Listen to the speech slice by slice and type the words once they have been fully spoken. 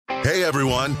Hey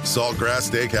everyone, Saltgrass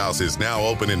Steakhouse is now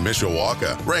open in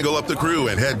Mishawaka. Wrangle up the crew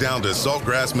and head down to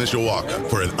Saltgrass Mishawaka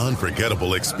for an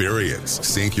unforgettable experience.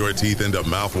 Sink your teeth into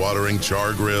mouth-watering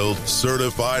char-grilled,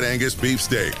 certified Angus beef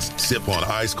steaks. Sip on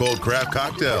ice-cold craft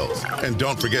cocktails. And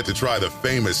don't forget to try the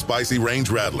famous spicy range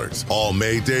rattlers, all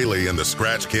made daily in the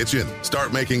Scratch Kitchen.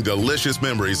 Start making delicious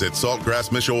memories at Saltgrass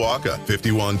Mishawaka,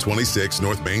 5126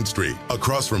 North Main Street,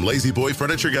 across from Lazy Boy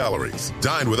Furniture Galleries.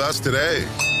 Dine with us today.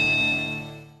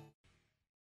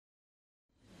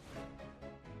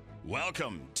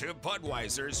 Welcome to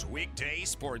Budweiser's Weekday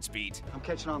Sports Beat. I'm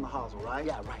catching on the hosel, right?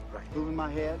 Yeah, right. Moving my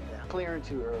head? Yeah. Clearing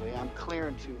too early. I'm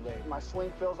clearing too late. My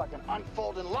swing feels like an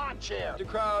unfolding lawn chair. The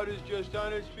crowd is just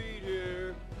on its feet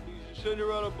here. He's a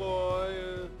Cinderella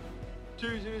boy.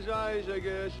 Tears in his eyes, I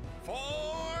guess.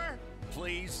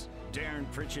 Please, Darren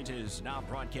Pritchett is now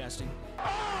broadcasting. Oh,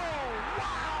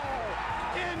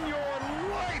 wow! In your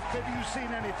life have you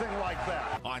seen anything like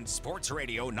that? On Sports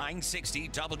Radio 960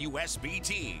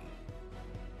 WSBT.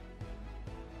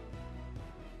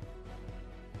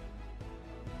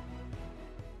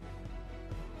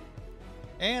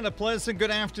 And a pleasant good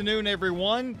afternoon,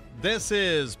 everyone. This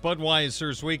is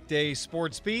Budweiser's Weekday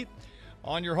Sports Beat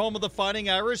on your home of the Fighting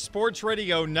Irish, Sports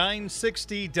Radio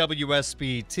 960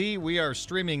 WSBT. We are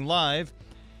streaming live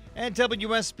at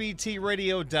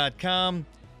WSBTradio.com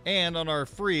and on our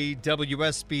free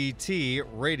WSBT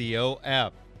radio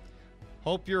app.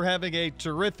 Hope you're having a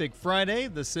terrific Friday.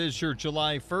 This is your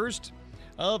July 1st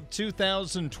of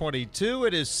 2022.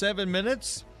 It is 7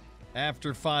 minutes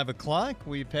after 5 o'clock.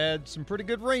 We've had some pretty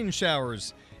good rain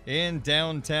showers in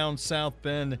downtown South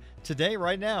Bend today.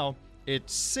 Right now,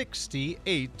 it's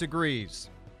 68 degrees.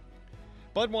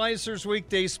 Budweiser's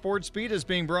Weekday Sports Beat is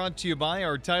being brought to you by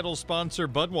our title sponsor,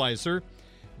 Budweiser,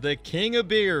 the king of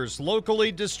beers,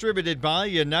 locally distributed by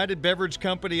United Beverage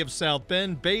Company of South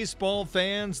Bend. Baseball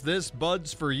fans, this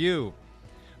Bud's for you.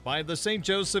 By the St.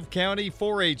 Joseph County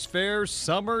 4-H Fair,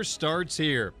 summer starts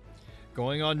here.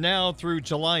 Going on now through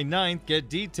July 9th. Get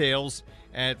details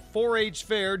at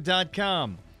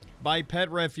 4hfair.com. By Pet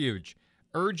Refuge,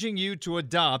 urging you to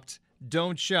adopt,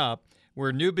 don't shop,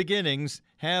 where new beginnings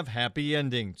have happy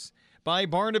endings. By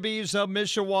Barnaby's of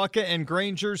Mishawaka and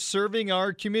Granger, serving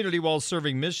our community while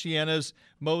serving Michiana's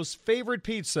most favorite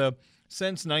pizza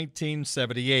since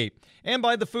 1978. And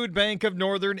by the Food Bank of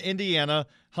Northern Indiana,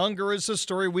 hunger is a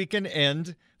story we can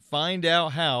end. Find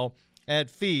out how at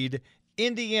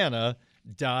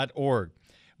feedindiana.org.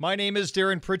 My name is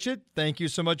Darren Pritchett. Thank you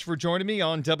so much for joining me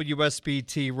on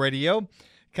WSBT Radio.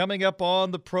 Coming up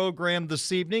on the program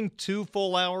this evening, 2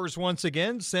 full hours once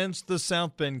again since the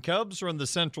South Bend Cubs are in the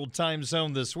Central Time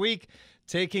Zone this week,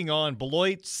 taking on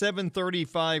Beloit,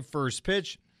 7:35 first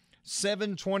pitch,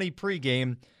 7:20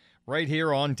 pregame, right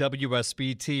here on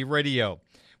WSBT Radio.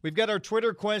 We've got our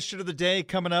Twitter question of the day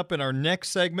coming up in our next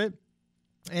segment,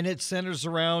 and it centers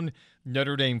around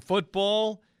Notre Dame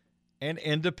football and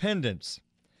independence.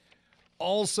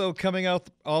 Also coming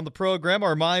up on the program,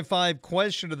 our My 5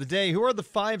 question of the day. Who are the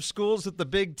 5 schools that the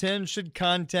Big Ten should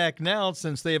contact now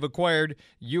since they have acquired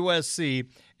USC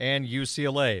and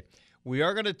UCLA? We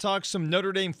are going to talk some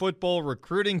Notre Dame football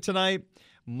recruiting tonight.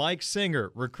 Mike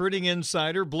Singer, recruiting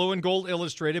insider, Blue and Gold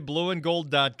Illustrated,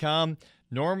 blueandgold.com,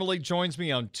 normally joins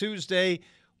me on Tuesday.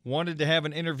 Wanted to have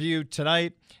an interview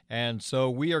tonight, and so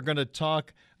we are going to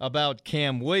talk about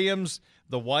Cam Williams,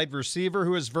 the wide receiver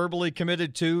who is verbally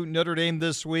committed to Notre Dame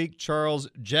this week, Charles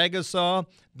Jagasaw,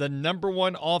 the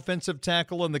 #1 offensive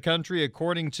tackle in the country,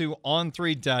 according to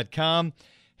On3.com.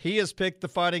 He has picked the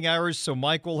Fighting Irish, so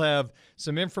Mike will have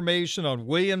some information on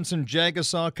Williams and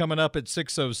Jagasaw coming up at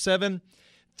 6:07.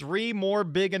 3 more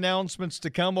big announcements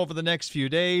to come over the next few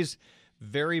days.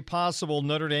 Very possible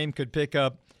Notre Dame could pick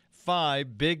up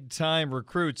 5 big-time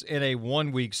recruits in a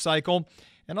 1-week cycle.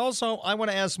 And also, I want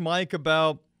to ask Mike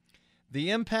about the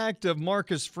impact of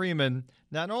Marcus Freeman,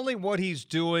 not only what he's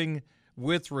doing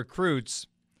with recruits,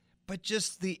 but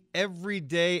just the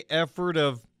everyday effort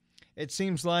of, it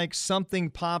seems like something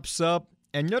pops up,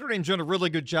 and Notre Dame's done a really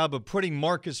good job of putting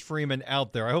Marcus Freeman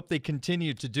out there. I hope they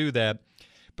continue to do that.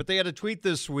 But they had a tweet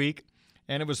this week,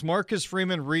 and it was Marcus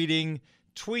Freeman reading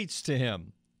tweets to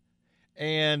him.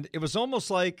 And it was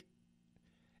almost like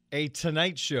a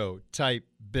Tonight Show type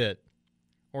bit,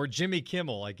 or Jimmy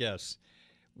Kimmel, I guess,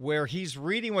 where he's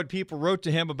reading what people wrote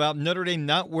to him about Notre Dame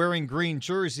not wearing green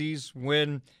jerseys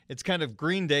when it's kind of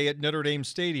Green Day at Notre Dame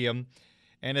Stadium.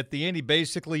 And at the end, he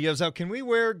basically yells out, can we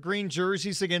wear green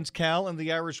jerseys against Cal? And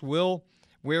the Irish will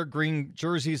wear green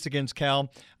jerseys against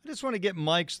Cal. I just want to get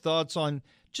Mike's thoughts on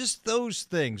just those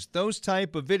things, those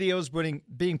type of videos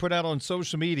being put out on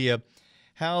social media,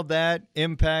 how that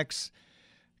impacts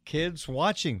kids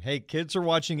watching. Hey, kids are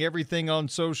watching everything on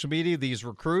social media. These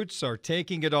recruits are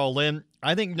taking it all in.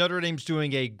 I think Notre Dame's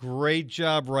doing a great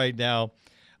job right now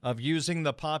of using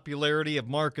the popularity of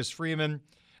Marcus Freeman.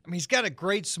 I mean, he's got a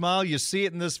great smile. You see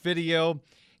it in this video.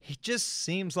 He just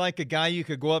seems like a guy you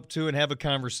could go up to and have a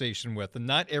conversation with, and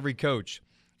not every coach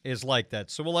is like that.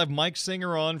 So we'll have Mike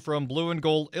Singer on from Blue and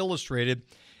Gold Illustrated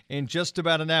in just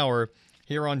about an hour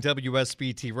here on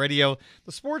WSBT Radio.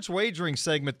 The sports wagering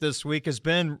segment this week has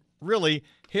been really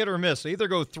hit or miss. Either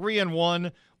go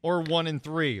 3-1 or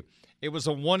 1-3. It was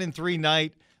a 1-3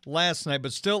 night last night,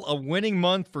 but still a winning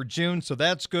month for June, so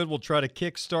that's good. We'll try to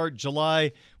kickstart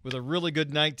July with a really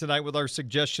good night tonight with our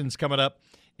suggestions coming up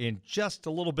in just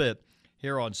a little bit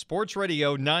here on Sports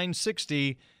Radio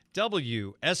 960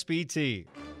 WSBT.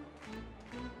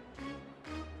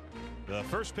 The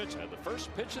first pitch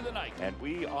of the night. And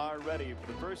we are ready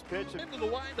for the first pitch. Into the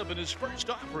windup in his first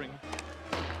offering.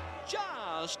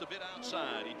 Just a bit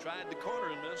outside. He tried the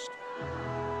corner and missed.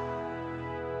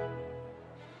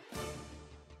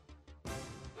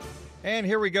 And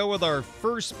here we go with our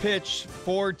first pitch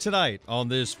for tonight on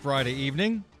this Friday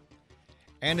evening.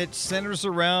 And it centers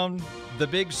around the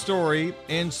big story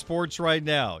in sports right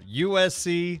now.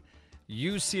 USC,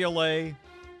 UCLA,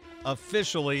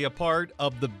 officially a part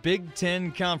of the Big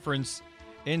Ten Conference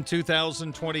in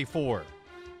 2024.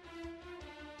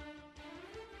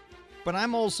 But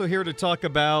I'm also here to talk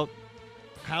about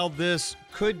how this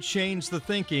could change the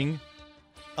thinking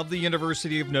of the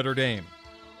University of Notre Dame.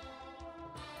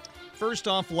 First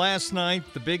off, last night,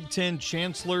 the Big Ten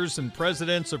chancellors and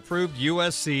presidents approved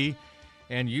USC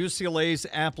and UCLA's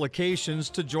applications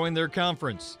to join their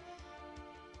conference.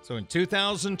 So in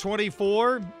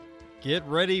 2024, get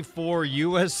ready for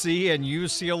USC and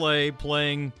UCLA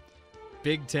playing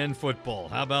Big Ten football.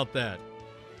 How about that?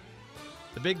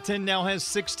 The Big Ten now has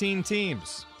 16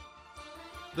 teams.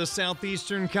 The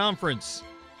Southeastern Conference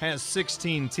has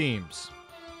 16 teams.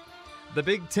 The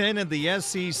Big Ten and the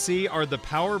SEC are the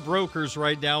power brokers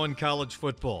right now in college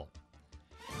football.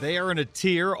 They are in a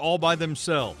tier all by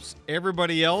themselves.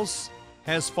 Everybody else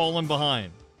has fallen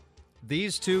behind.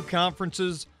 These two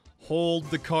conferences hold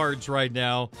the cards right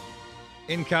now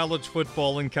in college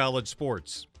football and college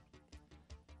sports.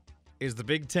 Is the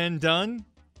Big Ten done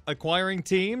acquiring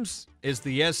teams? Is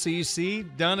the SEC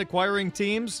done acquiring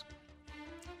teams?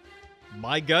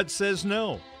 My gut says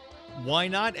no. Why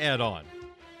not add on?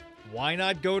 Why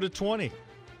not go to 20?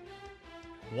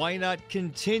 Why not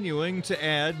continuing to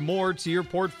add more to your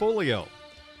portfolio?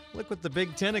 Look what the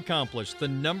Big Ten accomplished. The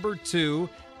number 2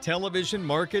 television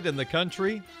market in the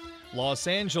country, Los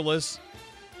Angeles,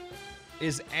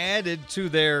 is added to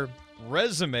their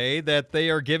resume that they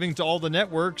are giving to all the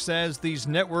networks as these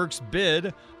networks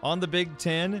bid on the Big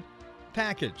Ten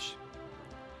package.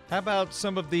 How about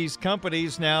some of these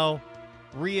companies now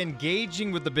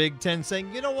re-engaging with the Big Ten,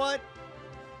 saying, you know what?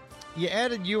 You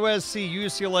added USC,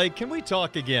 UCLA. Can we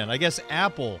talk again? I guess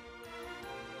Apple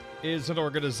is an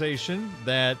organization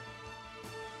that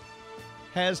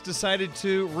has decided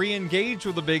to re-engage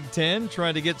with the Big Ten,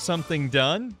 trying to get something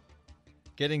done,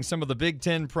 getting some of the Big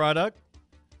Ten product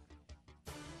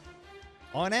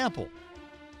on Apple.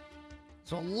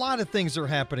 So a lot of things are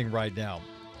happening right now.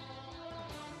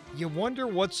 You wonder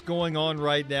what's going on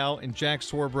right now in Jack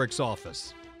Swarbrick's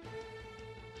office.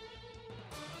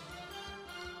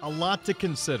 A lot to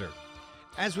consider.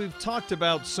 As we've talked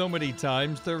about so many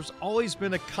times, there's always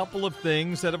been a couple of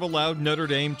things that have allowed Notre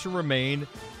Dame to remain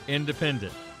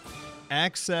independent.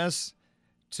 Access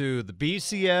to the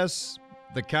BCS,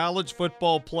 the college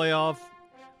football playoff,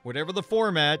 whatever the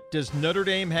format, does Notre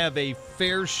Dame have a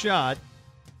fair shot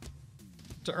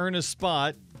to earn a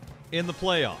spot in the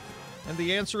playoff? And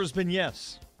the answer has been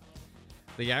yes.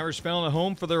 The Irish found a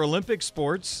home for their Olympic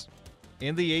sports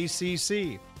in the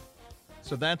ACC.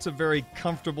 So that's a very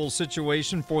comfortable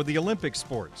situation for the Olympic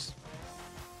sports.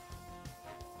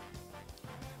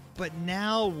 But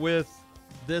now with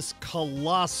this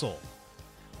colossal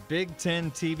Big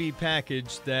Ten TV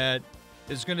package that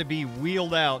is going to be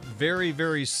wheeled out very,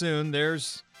 very soon,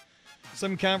 there's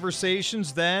some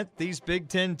conversations that these Big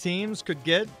Ten teams could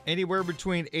get anywhere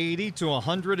between $80 to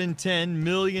 $110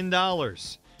 million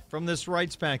from this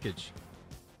rights package.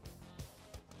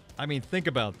 I mean, think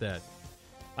about that.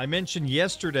 I mentioned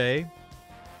yesterday,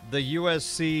 the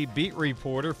USC beat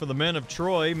reporter for the Men of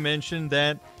Troy mentioned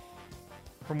that,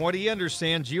 from what he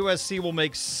understands, USC will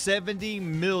make $70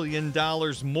 million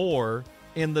more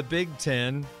in the Big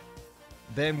Ten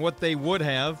than what they would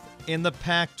have in the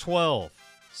Pac-12.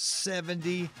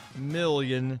 $70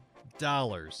 million.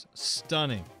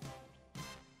 Stunning.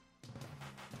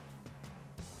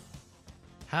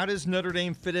 How does Notre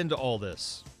Dame fit into all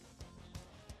this?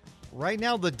 Right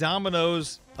now, the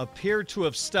dominoes appear to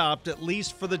have stopped, at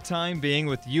least for the time being,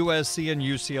 with USC and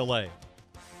UCLA.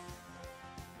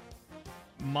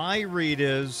 My read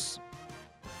is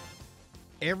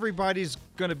everybody's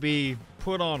going to be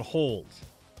put on hold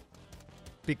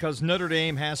because Notre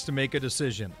Dame has to make a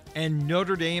decision. And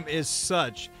Notre Dame is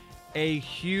such a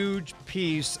huge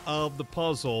piece of the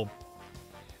puzzle.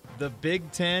 The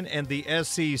Big Ten and the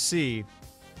SEC,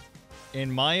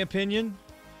 in my opinion,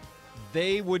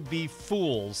 they would be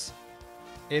fools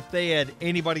if they had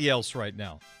anybody else right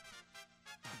now.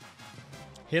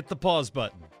 Hit the pause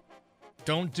button.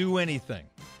 Don't do anything.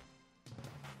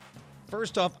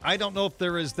 First off, I don't know if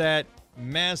there is that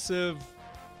massive,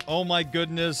 oh my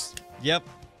goodness, yep,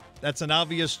 that's an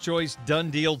obvious choice,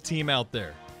 done deal team out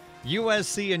there.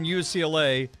 USC and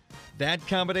UCLA, that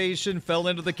combination fell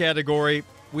into the category.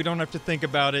 We don't have to think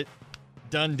about it.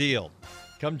 Done deal.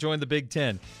 Come join the Big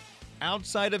Ten.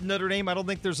 Outside of Notre Dame, I don't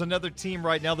think there's another team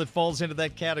right now that falls into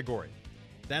that category.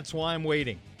 That's why I'm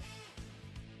waiting.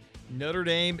 Notre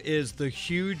Dame is the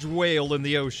huge whale in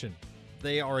the ocean.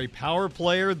 They are a power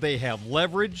player. They have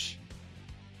leverage.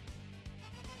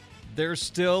 They're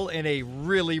still in a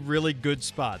really, really good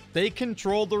spot. They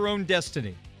control their own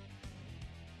destiny.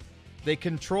 They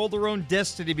control their own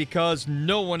destiny because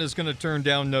no one is going to turn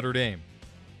down Notre Dame.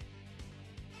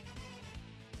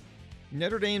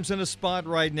 Notre Dame's in a spot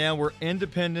right now where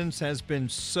independence has been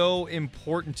so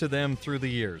important to them through the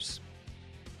years.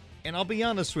 And I'll be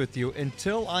honest with you,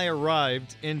 until I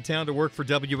arrived in town to work for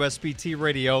WSBT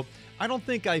Radio, I don't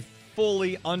think I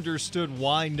fully understood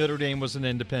why Notre Dame was an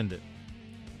independent.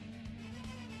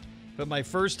 But my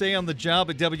first day on the job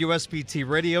at WSBT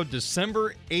Radio,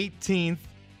 December 18th,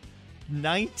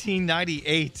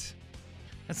 1998.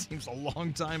 That seems a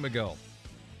long time ago.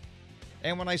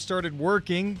 And when I started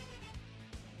working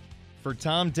for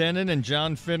Tom Denon and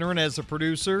John Finneran as a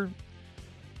producer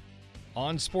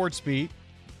on SportsBeat,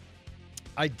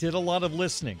 I did a lot of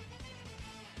listening.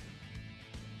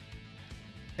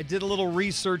 I did a little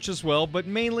research as well, but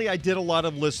mainly I did a lot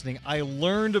of listening. I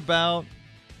learned about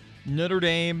Notre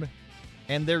Dame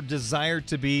and their desire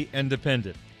to be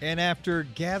independent. And after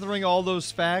gathering all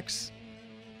those facts,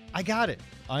 I got it.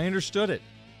 I understood it.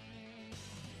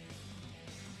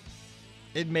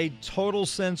 It made total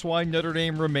sense why Notre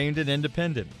Dame remained an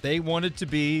independent. They wanted to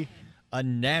be a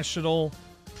national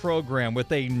program with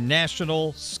a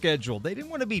national schedule. They didn't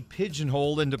want to be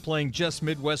pigeonholed into playing just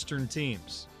Midwestern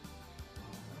teams.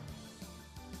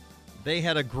 They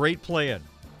had a great plan,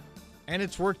 and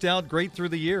it's worked out great through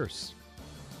the years.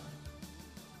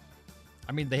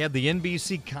 I mean, they had the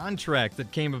NBC contract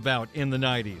that came about in the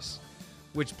 90s,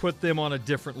 which put them on a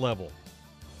different level.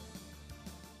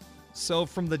 So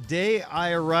from the day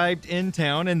I arrived in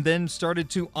town and then started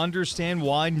to understand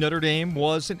why Notre Dame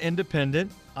was an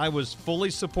independent, I was fully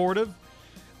supportive.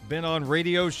 Been on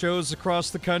radio shows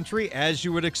across the country, as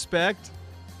you would expect.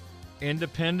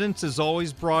 Independence is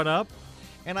always brought up.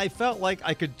 And I felt like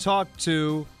I could talk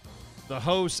to the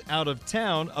hosts out of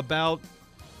town about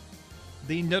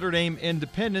the Notre Dame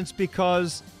independence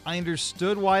because I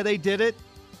understood why they did it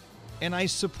and I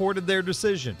supported their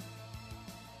decision.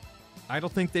 I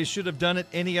don't think they should have done it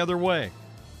any other way.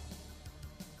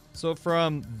 So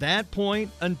from that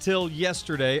point until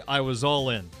yesterday, I was all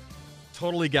in.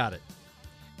 Totally got it.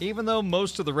 Even though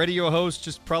most of the radio hosts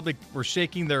just probably were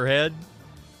shaking their head,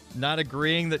 not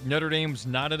agreeing that Notre Dame's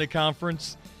not in a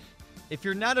conference. If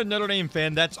you're not a Notre Dame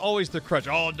fan, that's always the crutch.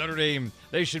 Oh, Notre Dame,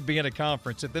 they should be in a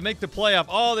conference. If they make the playoff,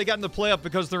 oh, they got in the playoff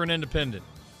because they're an independent.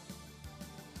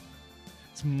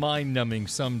 It's mind-numbing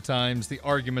sometimes, the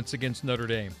arguments against Notre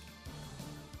Dame.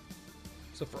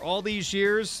 So for all these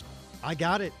years, I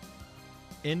got it.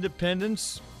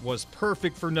 Independence was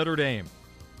perfect for Notre Dame.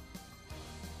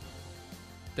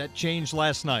 That changed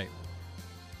last night.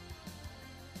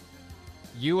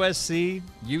 USC,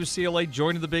 UCLA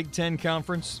joining the Big Ten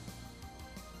Conference.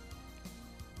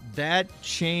 That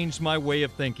changed my way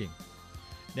of thinking.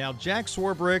 Now, Jack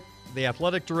Swarbrick, the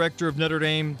athletic director of Notre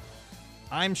Dame,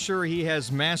 I'm sure he has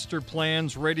master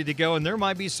plans ready to go, and there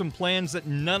might be some plans that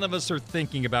none of us are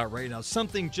thinking about right now,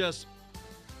 something just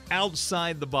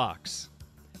outside the box.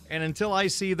 And until I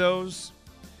see those,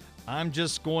 I'm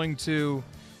just going to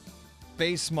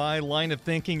base my line of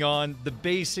thinking on the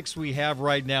basics we have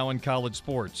right now in college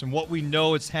sports and what we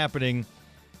know is happening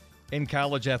in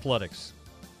college athletics.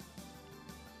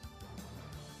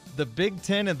 The Big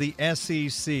Ten and the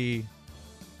SEC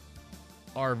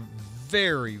are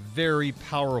very, very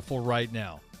powerful right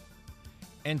now.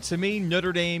 And to me,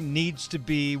 Notre Dame needs to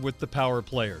be with the power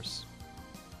players.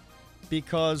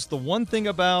 Because the one thing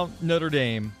about Notre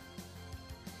Dame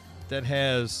that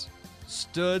has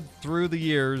stood through the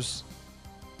years.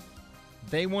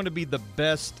 They want to be the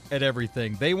best at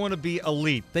everything. They want to be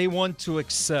elite. They want to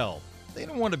excel. They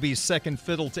don't want to be second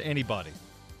fiddle to anybody.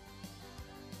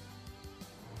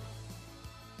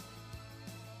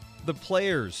 The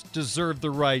players deserve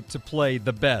the right to play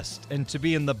the best and to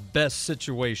be in the best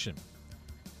situation.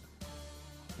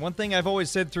 One thing I've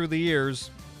always said through the years,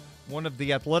 one of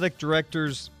the athletic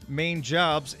director's main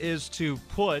jobs is to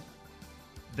put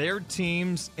their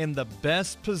teams in the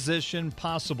best position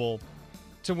possible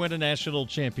to win a national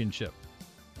championship.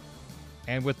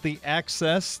 And with the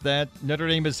access that Notre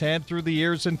Dame has had through the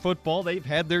years in football, they've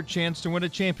had their chance to win a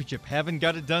championship. Haven't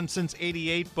got it done since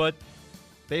 '88, but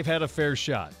they've had a fair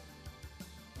shot.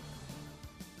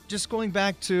 Just going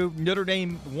back to Notre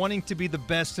Dame wanting to be the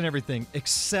best in everything,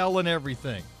 excel in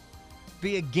everything,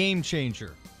 be a game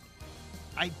changer.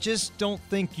 I just don't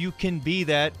think you can be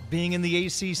that being in the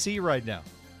ACC right now.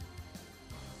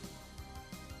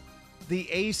 The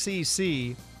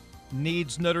ACC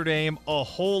needs Notre Dame a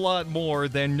whole lot more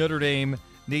than Notre Dame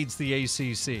needs the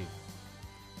ACC.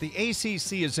 The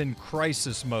ACC is in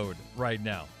crisis mode right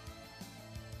now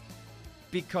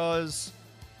because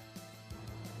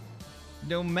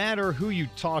no matter who you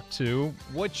talk to,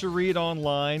 what you read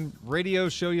online, radio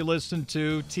show you listen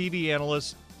to, TV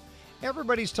analysts,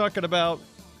 everybody's talking about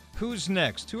who's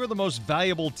next, who are the most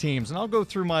valuable teams. And I'll go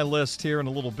through my list here in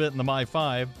a little bit in the My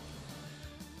 5.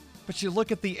 But you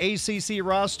look at the ACC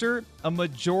roster, a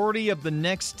majority of the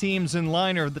next teams in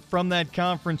line are from that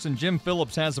conference, and Jim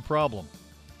Phillips has a problem.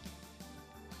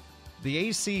 The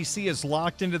ACC is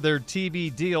locked into their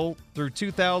TV deal through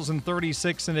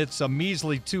 2036, and it's a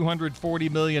measly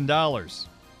 $240 million.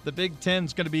 The Big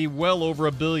Ten's going to be well over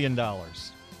 $1 billion.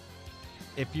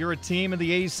 If you're a team in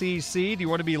the ACC, do you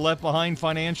want to be left behind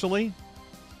financially?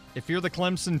 If you're the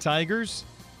Clemson Tigers,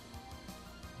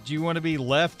 do you want to be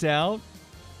left out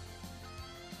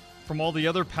from all the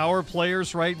other power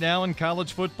players right now in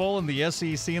college football in the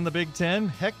SEC and the Big Ten?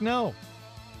 Heck no.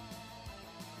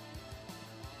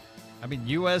 I mean,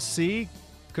 USC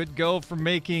could go from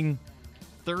making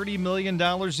 $30 million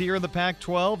a year in the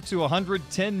Pac-12 to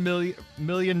 $110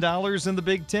 million in the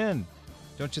Big Ten.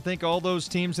 Don't you think all those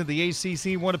teams in the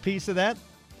ACC want a piece of that?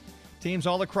 Teams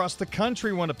all across the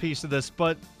country want a piece of this,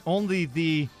 but only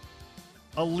the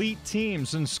elite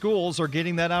teams and schools are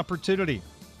getting that opportunity.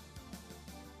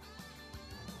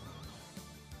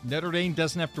 Notre Dame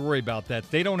doesn't have to worry about that.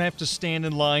 They don't have to stand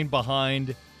in line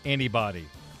behind anybody.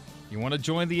 You want to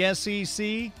join the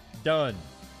SEC? Done.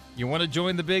 You want to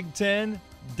join the Big Ten?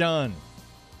 Done.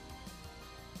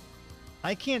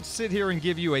 I can't sit here and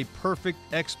give you a perfect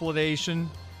explanation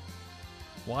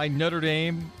why Notre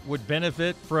Dame would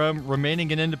benefit from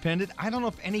remaining an independent. I don't know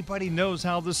if anybody knows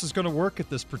how this is going to work at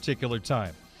this particular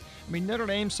time. I mean, Notre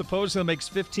Dame supposedly makes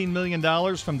 $15 million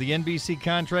from the NBC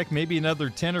contract, maybe another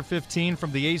 10 or 15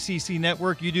 from the ACC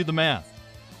network. You do the math.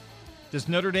 Does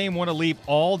Notre Dame want to leave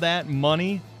all that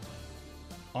money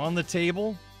on the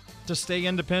table to stay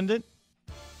independent?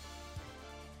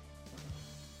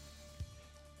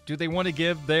 Do they want to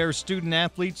give their student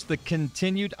athletes the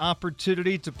continued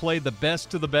opportunity to play the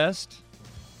best of the best?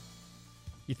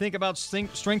 You think about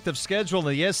strength of schedule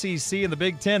in the SEC and the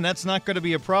Big Ten, that's not going to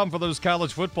be a problem for those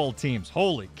college football teams.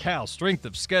 Holy cow, strength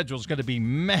of schedule is going to be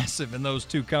massive in those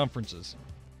two conferences.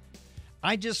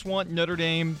 I just want Notre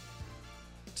Dame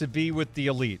to be with the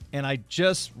elite, and I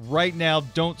just right now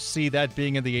don't see that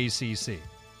being in the ACC.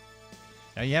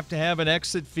 Now, you have to have an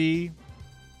exit fee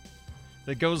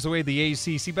that goes the way of the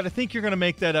ACC, but I think you're going to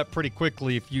make that up pretty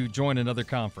quickly if you join another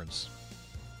conference.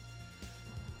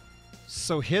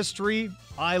 So history,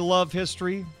 I love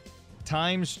history.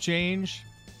 Times change.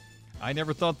 I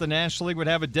never thought the National League would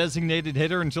have a designated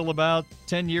hitter until about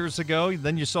 10 years ago.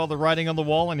 Then you saw the writing on the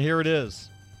wall, and here it is.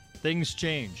 Things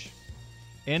change.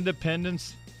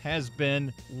 Independence has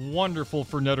been wonderful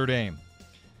for Notre Dame.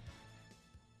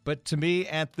 But to me,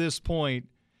 at this point,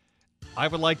 I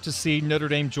would like to see Notre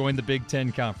Dame join the Big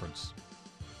Ten Conference.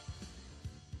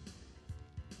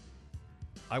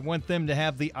 I want them to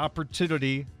have the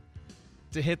opportunity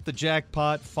to hit the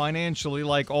jackpot financially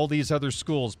like all these other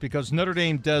schools, because Notre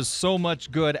Dame does so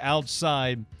much good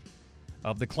outside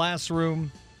of the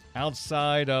classroom,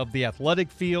 outside of the athletic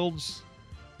fields.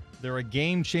 They're a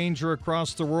game changer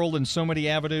across the world in so many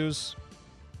avenues.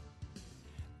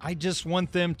 I just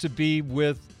want them to be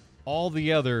with all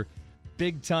the other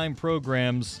big-time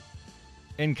programs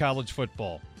in college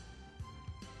football.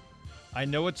 I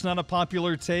know it's not a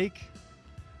popular take.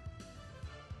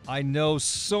 I know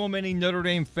so many Notre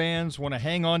Dame fans want to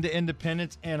hang on to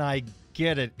independence, and I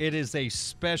get it. It is a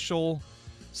special,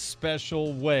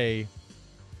 special way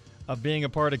of being a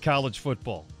part of college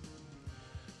football.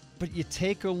 But you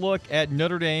take a look at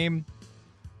Notre Dame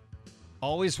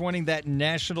always wanting that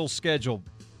national schedule.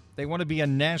 They want to be a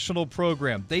national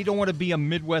program. They don't want to be a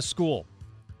Midwest school.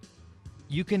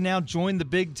 You can now join the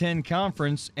Big Ten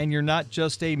Conference, and you're not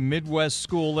just a Midwest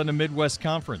school in a Midwest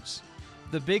conference.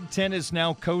 The Big Ten is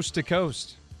now coast to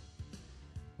coast.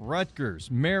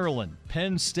 Rutgers, Maryland,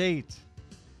 Penn State.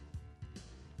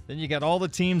 Then you got all the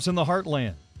teams in the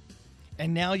heartland.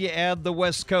 And now you add the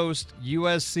West Coast,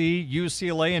 USC,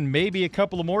 UCLA, and maybe a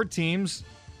couple of more teams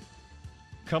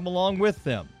come along with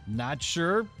them. Not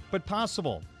sure, but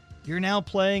possible. You're now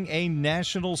playing a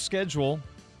national schedule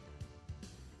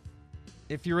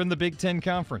if you're in the Big Ten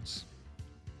Conference.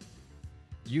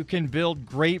 You can build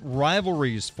great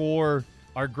rivalries for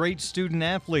our great student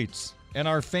athletes and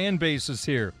our fan bases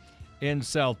here in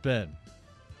South Bend.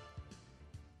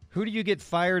 Who do you get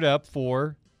fired up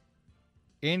for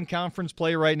in conference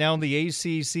play right now in the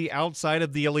ACC outside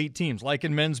of the elite teams? Like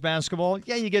in men's basketball,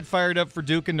 yeah, you get fired up for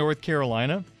Duke and North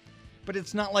Carolina, but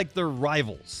it's not like they're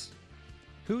rivals.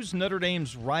 Who's Notre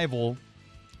Dame's rival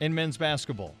in men's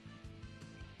basketball?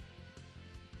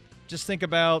 Just think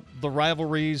about the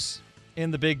rivalries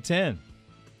in the Big Ten.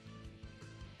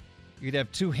 You'd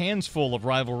have two hands full of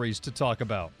rivalries to talk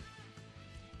about.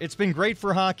 It's been great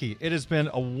for hockey. It has been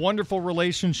a wonderful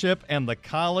relationship, and the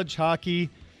college hockey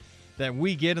that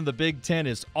we get in the Big Ten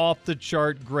is off the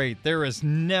chart great. There is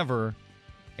never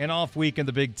an off week in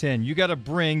the Big Ten. You got to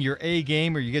bring your A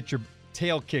game or you get your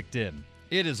tail kicked in.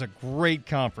 It is a great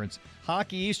conference.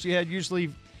 Hockey East, you had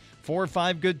usually 4 or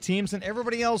 5 good teams, and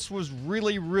everybody else was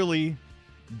really, really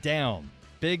down.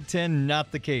 Big Ten,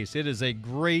 not the case. It is a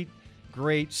great,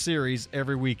 great series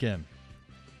every weekend.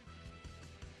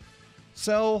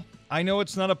 So, I know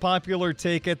it's not a popular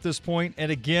take at this point,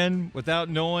 and again, without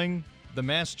knowing the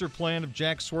master plan of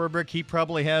Jack Swarbrick, he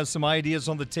probably has some ideas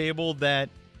on the table that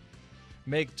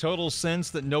make total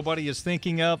sense that nobody is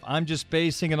thinking of. I'm just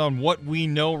basing it on what we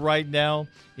know right now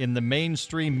in the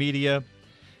mainstream media.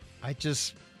 I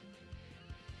just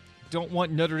don't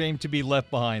want Notre Dame to be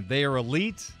left behind. They are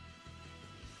elite.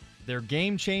 They're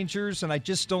game changers, and I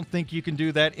just don't think you can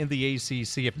do that in the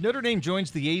ACC. If Notre Dame joins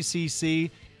the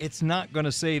ACC, it's not going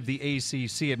to save the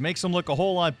ACC. It makes them look a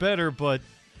whole lot better, but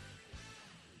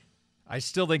I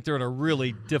still think they're in a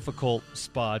really difficult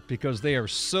spot because they are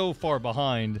so far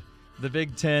behind the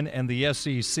Big Ten and the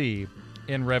SEC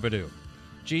in revenue.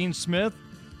 Gene Smith,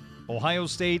 Ohio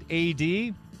State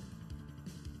AD,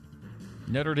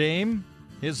 Notre Dame,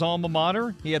 his alma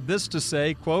mater, he had this to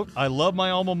say, quote, "I love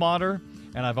my alma mater,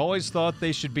 and I've always thought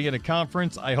they should be in a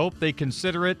conference. I hope they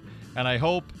consider it, and I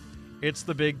hope it's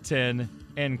the Big Ten,"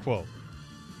 end quote.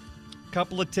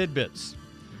 Couple of tidbits.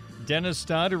 Dennis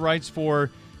Todd, who writes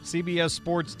for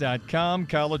CBSSports.com,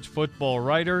 college football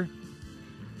writer,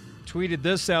 tweeted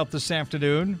this out this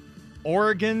afternoon.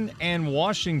 Oregon and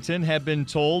Washington have been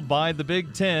told by the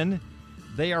Big Ten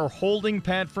they are holding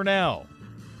pat for now,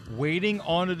 waiting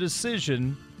on a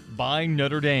decision by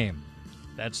Notre Dame.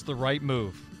 That's the right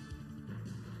move.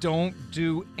 Don't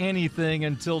do anything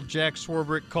until Jack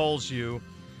Swarbrick calls you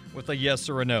with a yes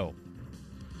or a no.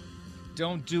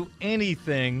 Don't do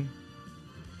anything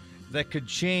that could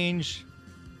change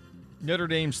Notre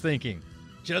Dame's thinking,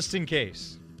 just in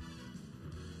case.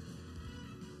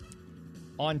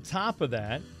 On top of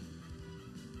that,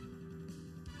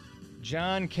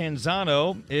 John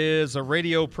Canzano is a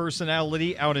radio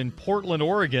personality out in Portland,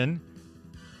 Oregon.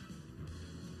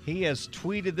 He has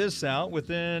tweeted this out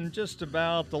within just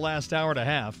about the last hour and a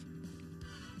half.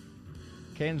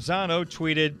 Canzano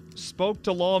tweeted, "Spoke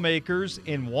to lawmakers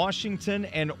in Washington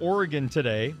and Oregon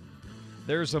today.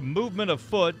 There's a movement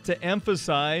afoot to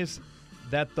emphasize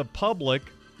that the public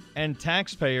and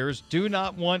taxpayers do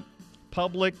not want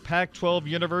public Pac-12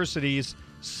 universities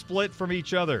split from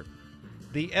each other.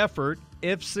 The effort,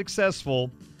 if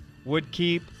successful, would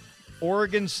keep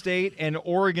Oregon State and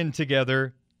Oregon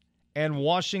together and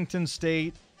Washington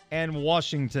State and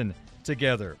Washington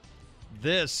together."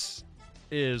 This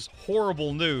is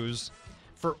horrible news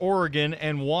for Oregon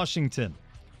and Washington.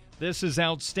 This is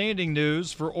outstanding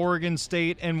news for Oregon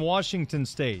State and Washington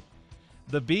State.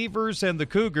 The Beavers and the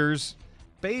Cougars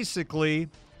basically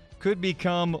could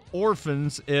become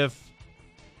orphans if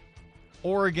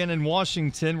Oregon and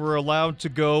Washington were allowed to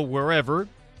go wherever,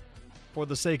 for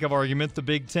the sake of argument, the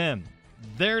Big Ten.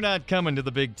 They're not coming to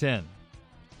the Big Ten.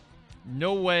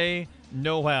 No way,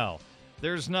 no how.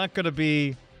 There's not going to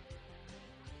be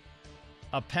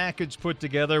a package put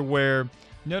together where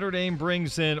Notre Dame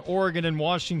brings in Oregon and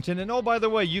Washington, and oh, by the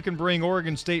way, you can bring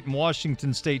Oregon State and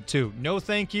Washington State too. No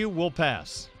thank you, we'll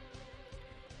pass.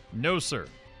 No, sir.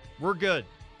 We're good.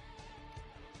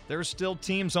 There's still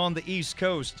teams on the East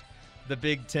Coast the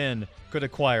Big Ten could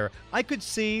acquire. I could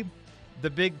see the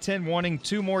Big Ten wanting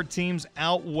 2 more teams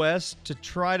out west to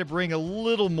try to bring a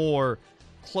little more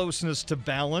closeness to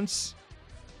balance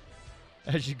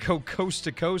as you go coast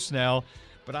to coast now.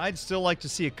 But I'd still like to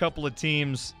see a couple of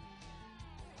teams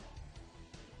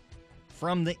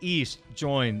from the East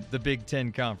join the Big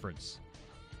Ten Conference.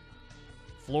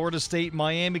 Florida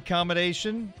State-Miami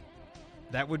combination,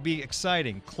 that would be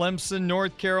exciting. Clemson,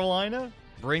 North Carolina,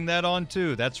 bring that on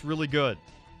too. That's really good.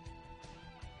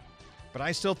 But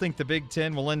I still think the Big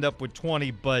Ten will end up with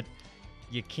 20, but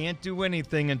you can't do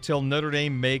anything until Notre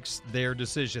Dame makes their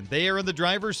decision. They are in the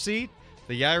driver's seat.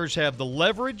 The Irish have the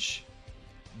leverage.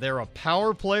 They're a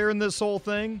power player in this whole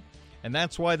thing, and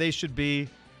that's why they should be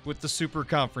with the super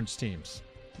conference teams,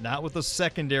 not with the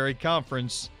secondary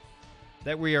conference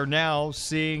that we are now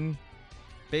seeing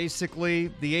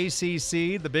basically the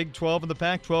ACC, the Big 12, and the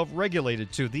Pac-12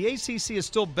 regulated to. The ACC is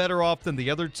still better off than the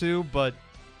other two, but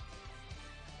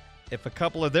if a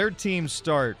couple of their teams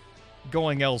start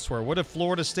going elsewhere, what if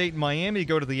Florida State and Miami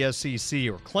go to the SEC,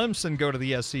 or Clemson go to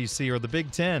the SEC, or the Big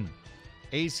Ten?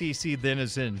 ACC then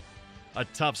is in a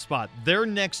tough spot. They're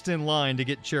next in line to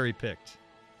get cherry-picked.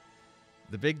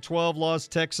 The Big 12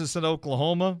 lost Texas and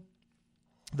Oklahoma.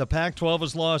 The Pac-12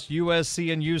 has lost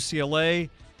USC and UCLA.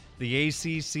 The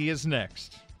ACC is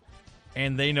next,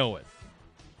 and they know it.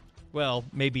 Well,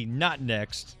 maybe not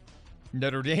next.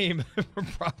 Notre Dame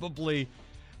probably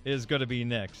is going to be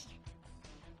next.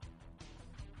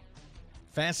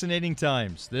 Fascinating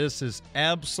times. This is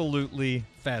absolutely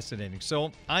fascinating.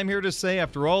 So I'm here to say,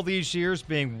 after all these years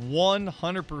being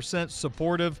 100%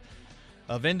 supportive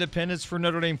of independence for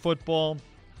Notre Dame football,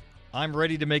 I'm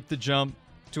ready to make the jump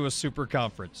to a super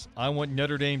conference. I want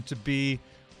Notre Dame to be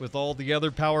with all the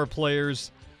other power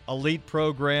players, elite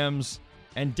programs,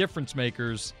 and difference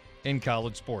makers in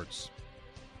college sports.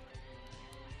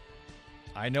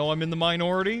 I know I'm in the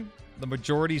minority. The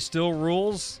majority still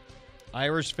rules.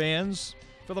 Irish fans,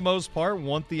 for the most part,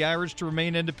 want the Irish to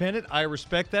remain independent. I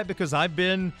respect that because I've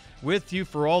been with you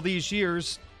for all these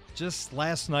years. Just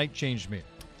last night changed me.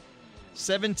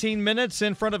 17 minutes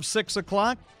in front of 6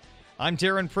 o'clock. I'm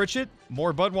Darren Pritchett.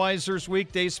 More Budweiser's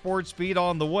Weekday Sports Beat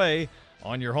on the way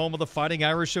on your home of the Fighting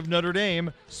Irish of Notre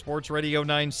Dame, Sports Radio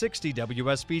 960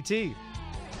 WSBT.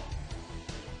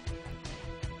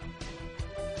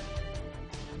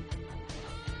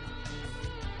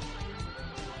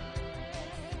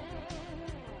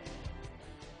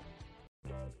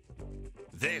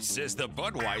 This is the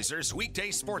Budweiser's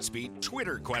Weekday Sports Beat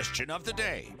Twitter question of the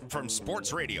day from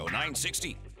Sports Radio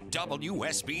 960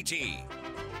 WSBT.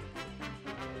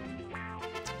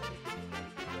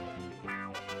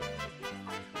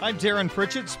 I'm Darren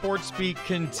Pritchett. Sports Beat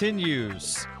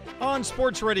continues on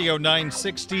Sports Radio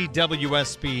 960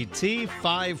 WSBT.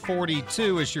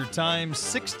 5:42 is your time,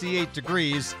 68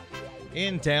 degrees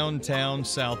in downtown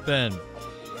South Bend.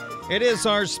 It is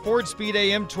our Sports Beat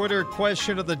AM Twitter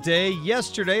question of the day.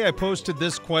 Yesterday, I posted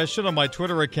this question on my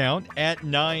Twitter account at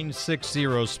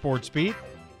 960 Sports Beat.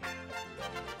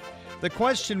 The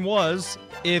question was,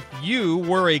 if you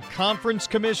were a conference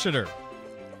commissioner,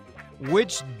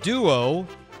 which duo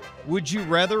would you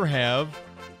rather have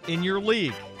in your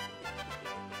league?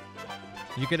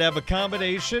 You could have a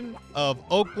combination of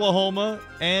Oklahoma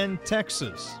and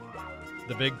Texas.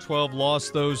 The Big 12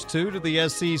 lost those two to the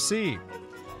SEC.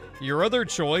 Your other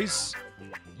choice,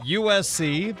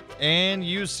 USC and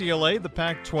UCLA. The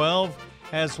Pac-12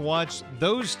 has watched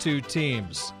those two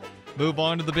teams move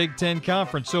on to the Big Ten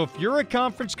Conference. So if you're a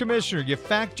conference commissioner, you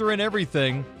factor in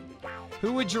everything.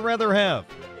 Who would you rather have?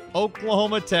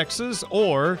 Oklahoma, Texas,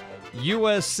 or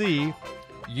USC,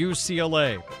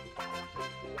 UCLA?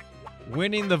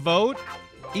 Winning the vote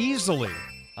easily.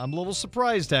 I'm a little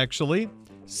surprised, actually.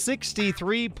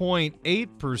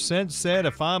 63.8% said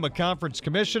if I'm a conference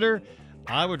commissioner,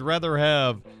 I would rather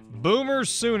have Boomer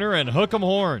Sooner and Hook 'em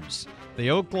Horns,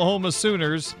 the Oklahoma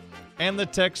Sooners and the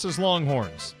Texas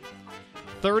Longhorns.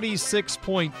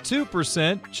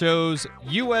 36.2% chose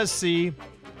USC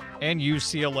and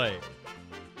UCLA.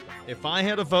 If I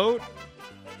had a vote,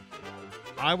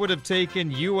 I would have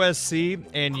taken USC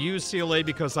and UCLA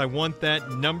because I want that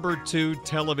number 2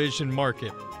 television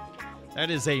market. That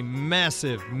is a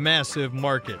massive, massive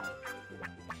market.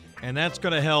 And that's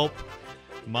going to help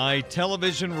my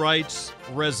television rights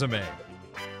resume.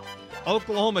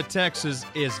 Oklahoma, Texas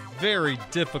is very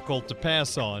difficult to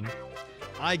pass on.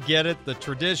 I get it, the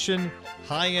tradition,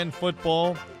 high-end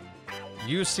football.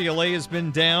 UCLA has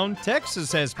been down.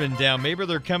 Texas has been down. Maybe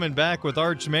they're coming back with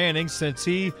Arch Manning since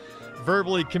he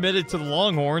verbally committed to the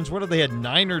Longhorns. What have they had,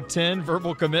 9 or 10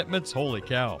 verbal commitments? Holy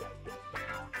cow.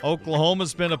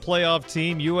 Oklahoma's been a playoff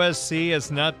team. USC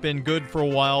has not been good for a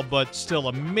while, but still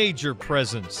a major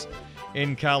presence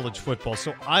in college football.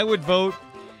 So I would vote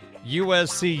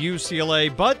USC,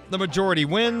 UCLA, but the majority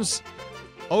wins.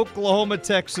 Oklahoma,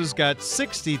 Texas got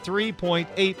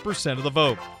 63.8% of the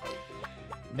vote.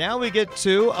 Now we get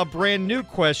to a brand new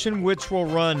question, which will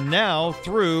run now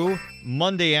through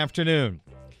Monday afternoon.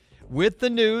 With the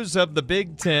news of the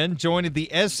Big Ten joining the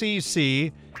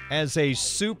SEC as a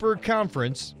super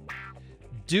conference,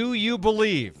 do you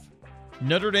believe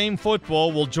Notre Dame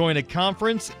football will join a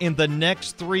conference in the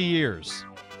next 3 years?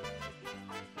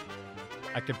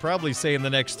 I could probably say in the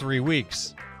next 3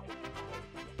 weeks,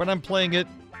 but I'm playing it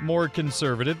more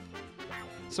conservative.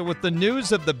 So with the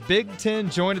news of the Big Ten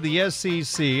joining the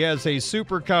SEC as a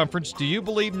super conference, do you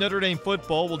believe Notre Dame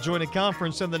football will join a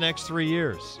conference in the next 3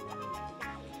 years?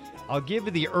 I'll give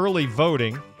you the early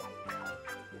voting.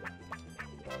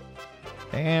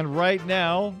 And right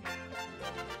now,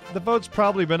 the vote's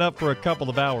probably been up for a couple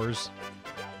of hours.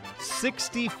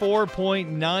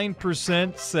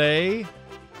 64.9% say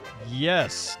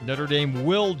yes, Notre Dame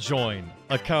will join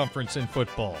a conference in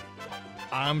football.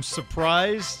 I'm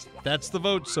surprised that's the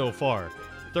vote so far.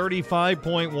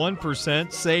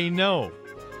 35.1% say no.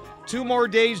 2 more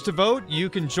days to vote. You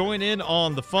can join in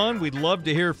on the fun. We'd love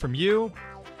to hear from you.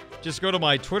 Just go to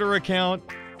my Twitter account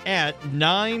at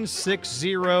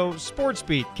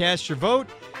 960SportsBeat. Cast your vote.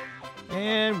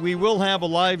 And we will have a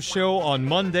live show on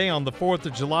Monday on the 4th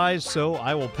of July, so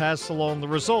I will pass along the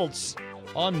results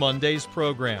on Monday's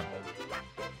program.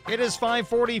 It is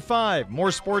 5:45.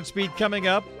 More Sports Beat coming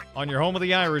up on your home of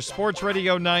the Irish, Sports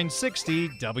Radio 960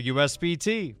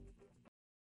 WSBT.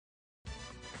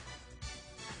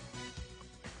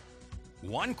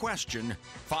 One question,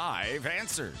 5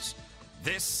 answers.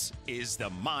 This is the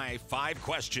My 5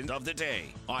 Questions of the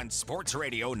Day on Sports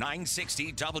Radio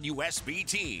 960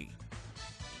 WSBT.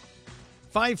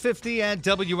 5:50 at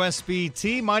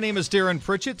WSBT. My name is Darren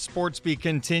Pritchett. SportsBeat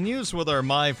continues with our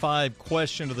My 5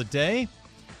 Question of the Day.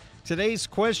 Today's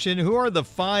question, who are the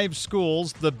 5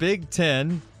 schools the Big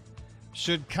Ten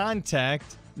should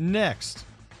contact next?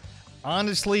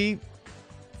 Honestly,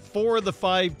 4 of the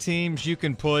 5 teams you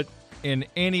can put in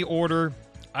any order.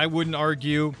 I wouldn't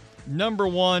argue. Number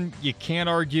 1, you can't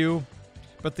argue.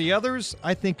 But the others,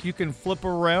 I think you can flip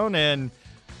around and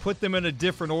put them in a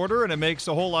different order, and it makes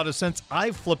a whole lot of sense.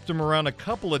 I've flipped them around a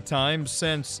couple of times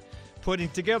since putting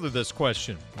together this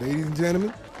question. Ladies and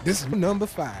gentlemen, this is number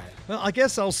 5. Well, I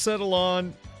guess I'll settle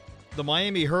on the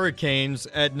Miami Hurricanes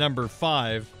at number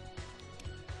 5.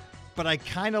 But I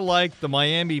kind of like the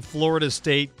Miami-Florida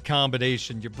State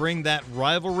combination. You bring that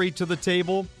rivalry to the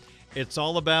table. It's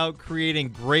all about creating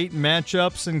great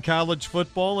matchups in college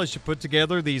football as you put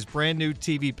together these brand new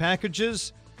TV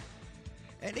packages.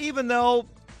 And even though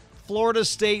Florida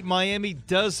State Miami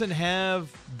doesn't have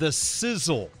the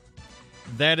sizzle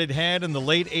that it had in the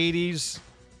late 80s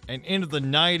and into the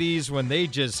 90s when they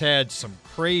just had some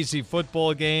crazy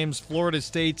football games, Florida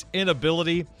State's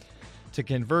inability to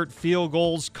convert field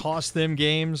goals cost them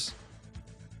games.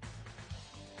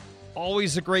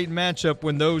 Always a great matchup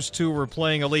when those two were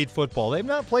playing elite football. They've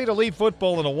not played elite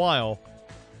football in a while,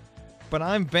 but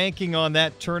I'm banking on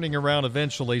that turning around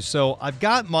eventually. So I've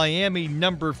got Miami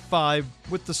number 5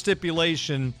 with the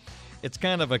stipulation it's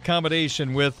kind of a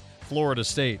combination with Florida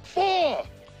State. 4.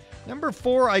 Number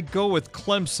 4, I go with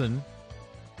Clemson.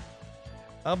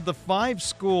 Of the 5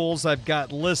 schools I've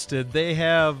got listed, they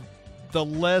have the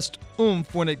less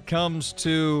oomph when it comes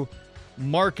to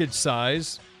market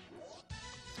size,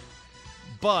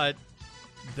 but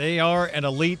they are an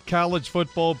elite college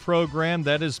football program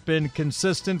that has been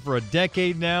consistent for a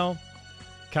decade now.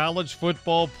 College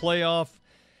football playoff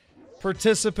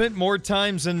participant more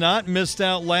times than not. Missed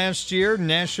out last year.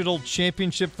 National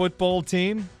championship football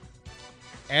team.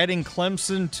 Adding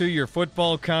Clemson to your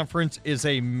football conference is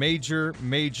a major,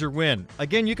 major win.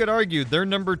 Again, you could argue they're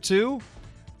number 2.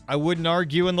 I wouldn't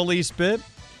argue in the least bit.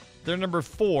 They're number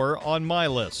 4 on my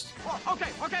list. Okay.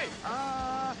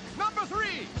 Number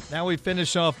 3. Now we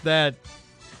finish off that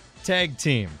tag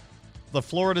team. The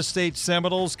Florida State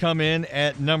Seminoles come in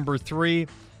at number 3.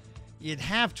 You'd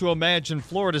have to imagine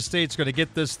Florida State's going to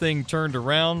get this thing turned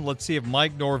around. Let's see if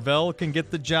Mike Norvell can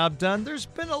get the job done. There's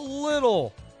been a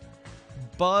little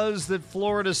buzz that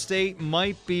Florida State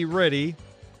might be ready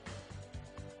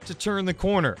to turn the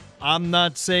corner. I'm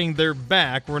not saying they're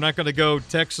back. We're not going to go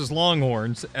Texas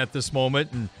Longhorns at this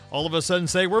moment and all of a sudden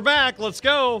say, we're back, let's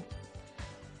go.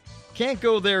 Can't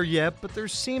go there yet, but there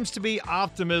seems to be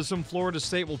optimism Florida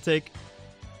State will take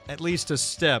at least a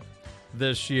step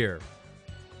this year.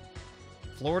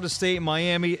 Florida State,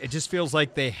 Miami, it just feels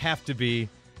like they have to be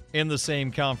in the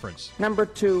same conference. Number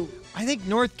 2. I think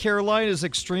North Carolina is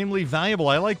extremely valuable.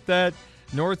 I like that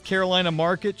North Carolina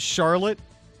market, Charlotte,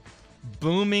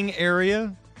 booming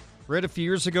area. Read a few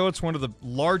years ago, it's one of the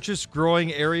largest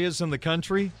growing areas in the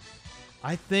country.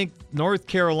 I think North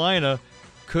Carolina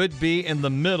could be in the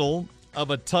middle of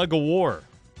a tug of war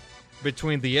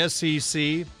between the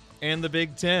SEC and the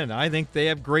Big Ten. I think they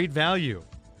have great value.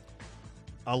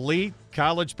 Elite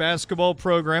college basketball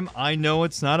program. I know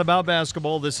it's not about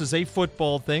basketball. This is a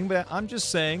football thing, but I'm just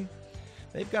saying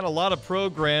they've got a lot of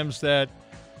programs that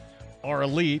are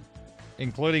elite,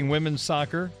 including women's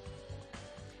soccer.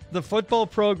 The football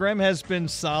program has been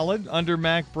solid under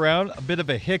Mack Brown. A bit of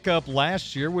a hiccup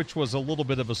last year, which was a little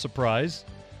bit of a surprise.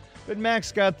 But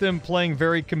Mack's got them playing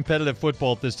very competitive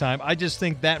football at this time. I just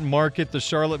think that market, the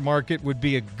Charlotte market, would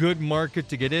be a good market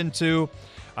to get into.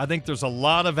 I think there's a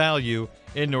lot of value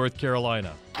in North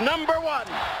Carolina. Number 1.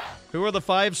 Who are the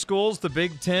 5 schools the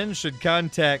Big Ten should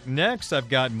contact next? I've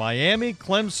got Miami,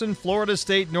 Clemson, Florida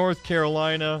State, North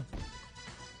Carolina.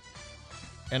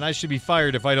 And I should be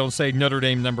fired if I don't say Notre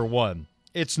Dame number 1.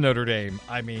 It's Notre Dame.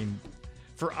 I mean,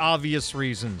 for obvious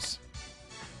reasons.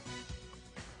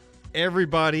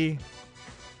 Everybody,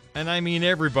 and I mean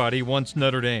everybody, wants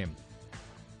Notre Dame.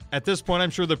 At this point, I'm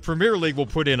sure the Premier League will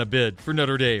put in a bid for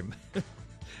Notre Dame.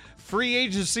 Free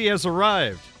agency has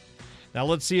arrived. Now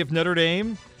let's see if Notre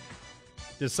Dame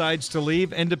decides to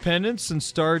leave Independence and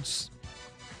starts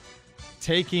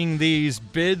taking these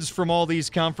bids from all these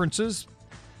conferences.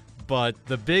 But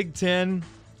the Big Ten,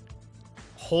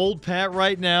 hold pat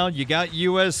right now. You got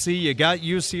USC, you got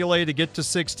UCLA to get to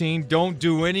 16. Don't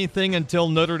do anything until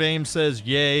Notre Dame says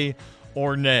yay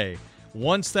or nay.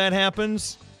 Once that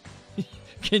happens,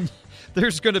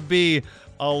 there's going to be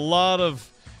a lot of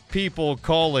people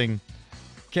calling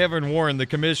Kevin Warren the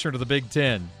commissioner of the Big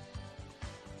Ten.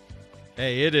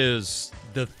 Hey, it is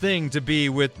the thing to be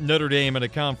with Notre Dame in a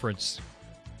conference.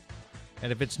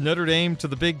 And if it's Notre Dame to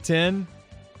the Big Ten,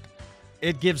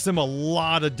 it gives them a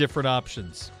lot of different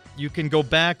options. You can go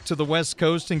back to the West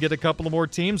Coast and get a couple of more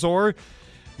teams, or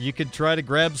you could try to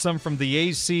grab some from the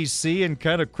ACC and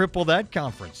kind of cripple that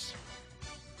conference.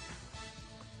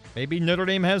 Maybe Notre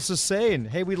Dame has to say, and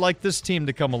hey, we'd like this team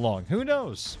to come along. Who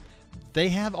knows? They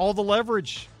have all the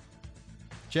leverage.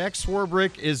 Jack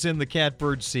Swarbrick is in the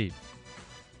catbird seat.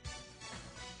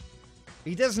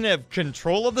 He doesn't have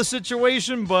control of the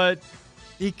situation, but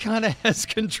he kind of has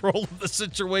control of the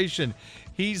situation.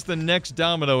 He's the next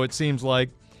domino, it seems like,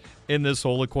 in this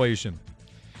whole equation.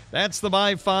 That's the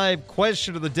My 5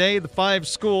 question of the day. The 5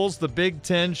 schools the Big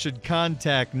Ten should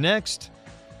contact next.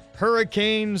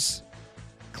 Hurricanes,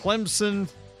 Clemson,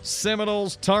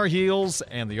 Seminoles, Tar Heels,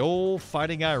 and the old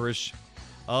Fighting Irish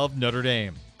of Notre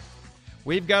Dame.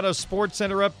 We've got a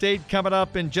SportsCenter update coming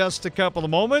up in just a couple of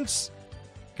moments.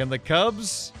 Can the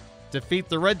Cubs defeat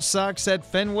the Red Sox at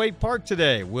Fenway Park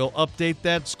today? We'll update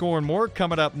that score and more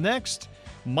coming up next.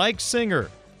 Mike Singer,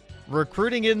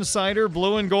 recruiting insider,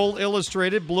 Blue and Gold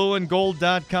Illustrated,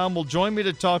 blueandgold.com, will join me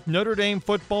to talk Notre Dame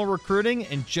football recruiting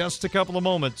in just a couple of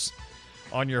moments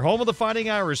on your home of the Fighting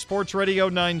Irish, Sports Radio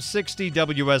 960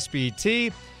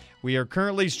 WSBT. We are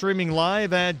currently streaming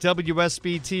live at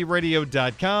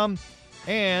WSBTradio.com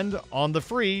and on the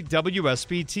free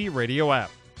WSBT Radio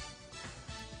app.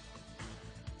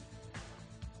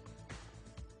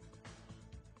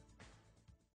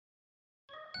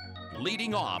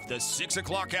 Leading off the 6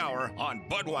 o'clock hour on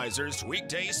Budweiser's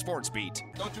Weekday Sports Beat.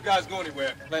 Don't you guys go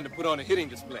anywhere. Plan to put on a hitting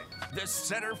display. The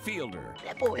center fielder.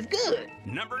 That boy is good.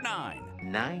 Number 9.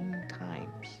 9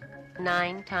 times.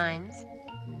 9 times.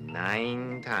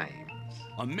 9 times.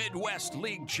 A Midwest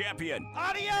League champion.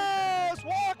 Adios!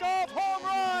 Walk-off home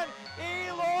run!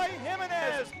 Eloy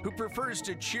Jimenez! Who prefers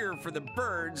to cheer for the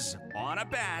Birds on a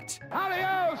bat.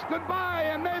 Adios! Goodbye,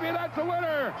 and maybe that's a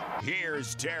winner!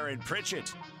 Here's Darren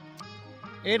Pritchett.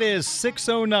 It is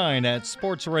 6:09 at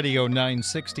Sports Radio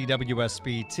 960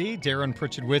 WSBT. Darren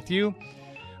Pritchett with you.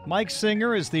 Mike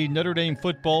Singer is the Notre Dame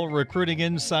football recruiting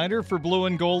insider for Blue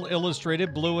and Gold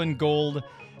Illustrated,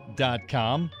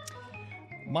 blueandgold.com.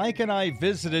 Mike and I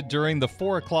visited during the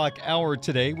 4 o'clock hour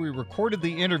today. We recorded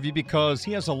the interview because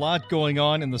he has a lot going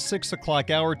on in the 6 o'clock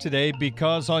hour today,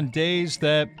 because on days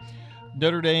that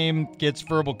Notre Dame gets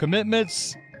verbal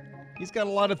commitments, he's got a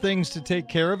lot of things to take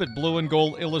care of at Blue and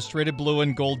Gold Illustrated,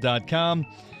 blueandgold.com.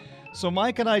 So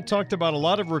Mike and I talked about a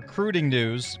lot of recruiting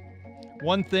news.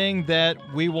 One thing that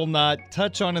we will not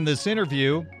touch on in this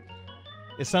interview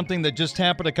is something that just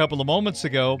happened a couple of moments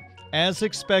ago. As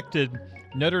expected,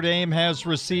 Notre Dame has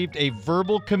received a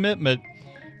verbal commitment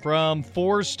from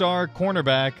 4-star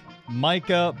cornerback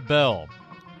Micah Bell.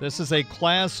 This is a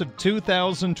class of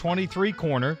 2023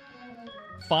 corner,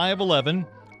 5'11",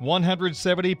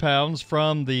 170 pounds,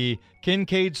 from the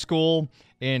Kincaid School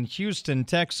in Houston,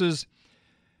 Texas.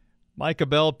 Micah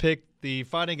Bell picked the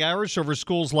Fighting Irish over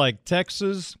schools like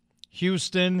Texas,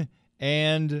 Houston,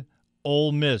 and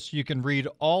Ole Miss. You can read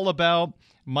all about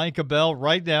Micah Bell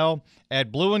right now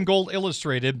at Blue and Gold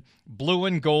Illustrated,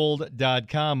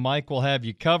 blueandgold.com. Mike will have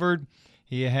you covered.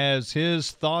 He has his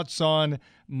thoughts on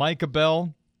Micah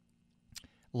Bell.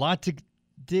 A lot to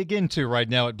dig into right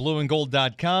now at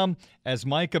blueandgold.com, as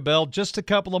Micah Bell, just a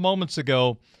couple of moments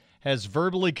ago, has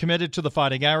verbally committed to the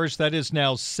Fighting Irish. That is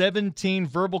now 17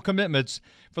 verbal commitments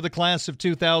for the class of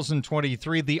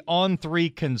 2023. The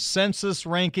On3 consensus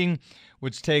ranking,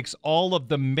 which takes all of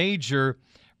the major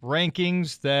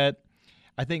rankings that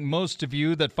I think most of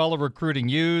you that follow recruiting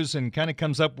use and kind of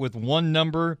comes up with one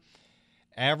number,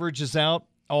 averages out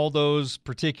all those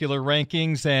particular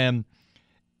rankings. And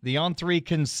the On3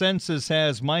 consensus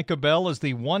has Micah Bell as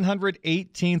the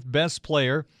 118th best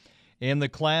player in the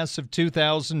class of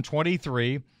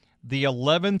 2023, the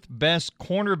 11th best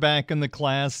cornerback in the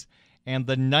class, and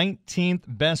the 19th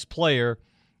best player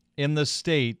in the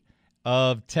state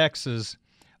of Texas.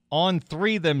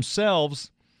 On3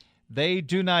 themselves, they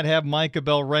do not have Micah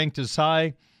Bell ranked as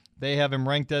high. They have him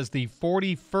ranked as the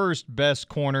 41st best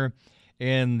corner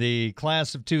in the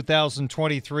class of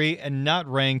 2023 and not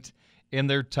ranked in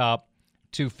their top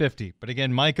 250. But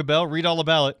again, Micah Bell, read all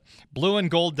about it,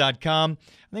 blueandgold.com.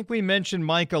 I think we mentioned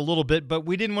Mike a little bit, but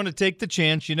we didn't want to take the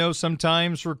chance. You know,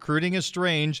 sometimes recruiting is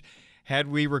strange. Had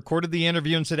we recorded the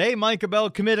interview and said, hey, Micah Bell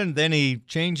committed, and then he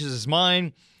changes his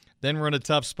mind, then we're in a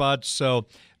tough spot. So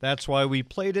that's why we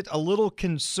played it a little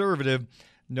conservative,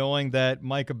 knowing that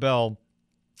Micah Bell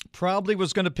probably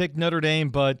was going to pick Notre Dame,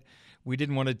 but we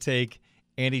didn't want to take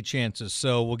any chances.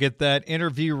 So we'll get that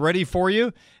interview ready for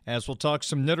you as we'll talk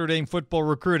some Notre Dame football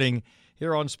recruiting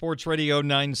here on Sports Radio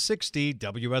 960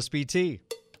 WSBT.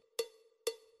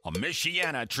 A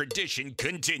Michiana tradition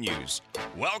continues.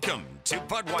 Welcome to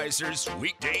Budweiser's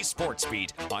Weekday Sports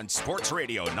Beat on Sports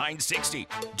Radio 960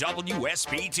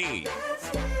 WSBT.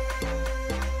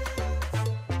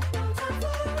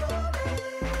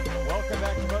 Welcome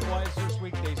back to Budweiser's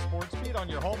Weekday Sports Beat on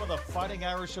your home of the Fighting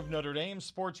Irish of Notre Dame,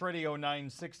 Sports Radio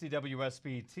 960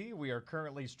 WSBT. We are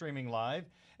currently streaming live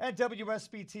at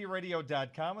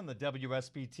WSBTradio.com and the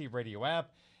WSBT Radio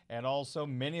app. And also,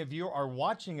 many of you are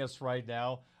watching us right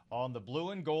now on the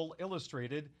Blue and Gold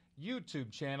Illustrated YouTube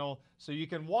channel, so you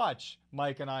can watch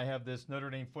Mike and I have this Notre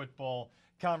Dame football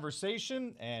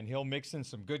conversation, and he'll mix in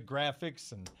some good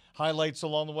graphics and highlights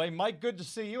along the way. Mike, good to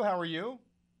see you. How are you?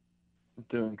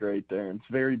 Doing great, Darren. It's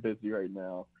very busy right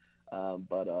now,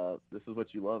 but this is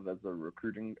what you love as a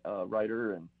recruiting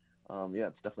writer, and yeah,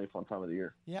 it's definitely a fun time of the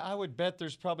year. Yeah, I would bet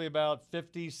there's probably about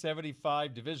 50,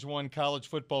 75 Division I college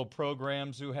football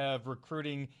programs who have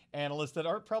recruiting analysts that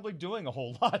aren't probably doing a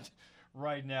whole lot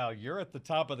right now. You're at the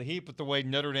top of the heap with the way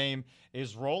Notre Dame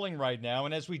is rolling right now.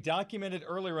 And as we documented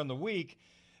earlier in the week,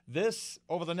 this,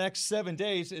 over the next 7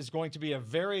 days, is going to be a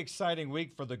very exciting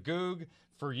week for the Goog,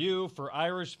 for you, for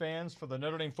Irish fans, for the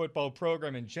Notre Dame football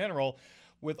program in general,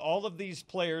 with all of these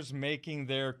players making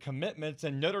their commitments,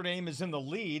 and Notre Dame is in the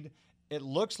lead, it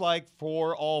looks like,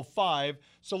 for all five.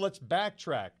 So let's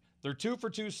backtrack. They're 2 for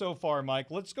 2 so far,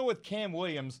 Mike. Let's go with Cam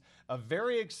Williams, a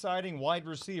very exciting wide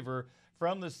receiver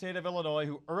from the state of Illinois,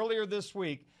 who earlier this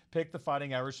week picked the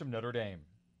Fighting Irish of Notre Dame.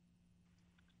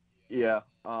 Yeah,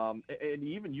 and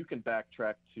even you can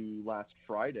backtrack to last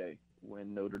Friday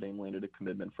when Notre Dame landed a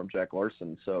commitment from Jack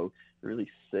Larson. So really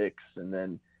 6, and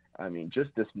then I mean,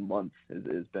 just this month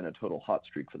has been a total hot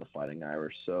streak for the Fighting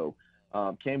Irish. So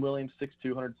Cam Williams,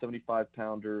 6'2",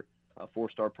 175-pounder,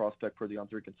 4-star prospect per the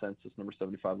On3 consensus, number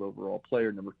 75 overall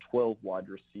player, number 12 wide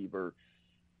receiver.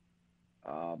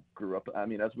 Grew up, I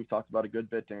mean, as we've talked about a good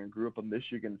bit, Darren, grew up a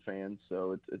Michigan fan.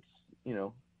 So it's you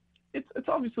know, it's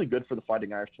obviously good for the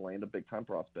Fighting Irish to land a big-time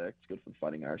prospect. It's good for the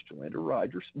Fighting Irish to land a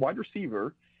wide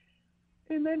receiver.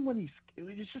 And then when it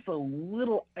was just a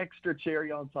little extra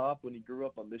cherry on top when he grew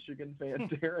up a Michigan fan,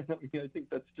 Darren. I mean, I think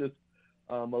that's just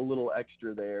a little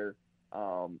extra there.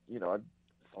 You know, I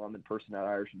saw him in person at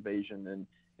Irish Invasion,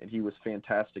 and he was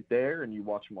fantastic there. And you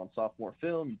watch him on sophomore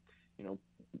film. You know,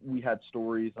 we had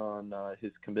stories on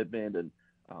his commitment and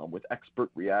with Expert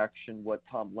Reaction, what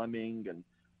Tom Lemming and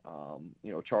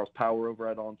you know, Charles Power over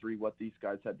at On3, what these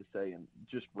guys had to say, and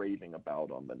just raving about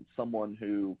him. And someone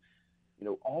who, you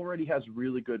know, already has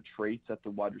really good traits at the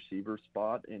wide receiver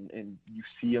spot, and you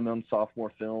see him on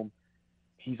sophomore film.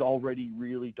 He's already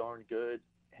really darn good.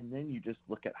 And then you just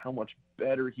look at how much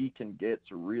better he can get.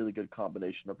 It's a really good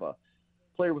combination of a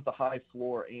player with a high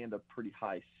floor and a pretty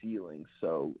high ceiling.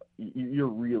 So you're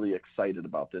really excited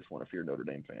about this one if you're a Notre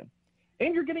Dame fan.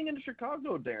 And you're getting into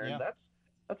Chicago, Darren. Yeah.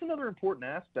 That's another important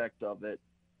aspect of it.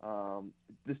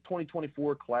 This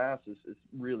 2024 class is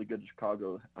really good in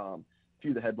Chicago. A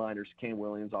few of the headliners, Cam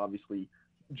Williams, obviously,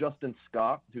 Justin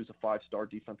Scott, who's a 5-star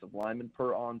defensive lineman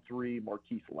per on 3.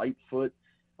 Marquise Lightfoot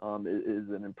is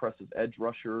an impressive edge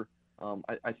rusher.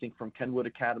 I think from Kenwood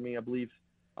Academy, I believe.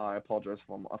 I apologize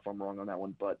if I'm wrong on that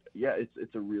one. But, yeah,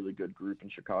 it's a really good group in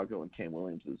Chicago, and Cam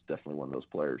Williams is definitely one of those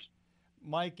players.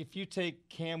 Mike, if you take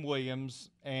Cam Williams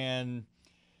and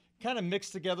kind of mix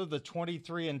together the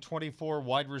 23 and 24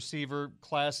 wide receiver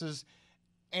classes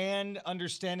and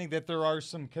understanding that there are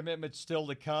some commitments still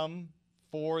to come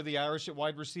for the Irish at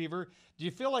wide receiver, do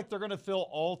you feel like they're going to fill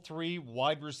all 3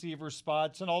 wide receiver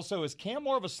spots? And also, is Cam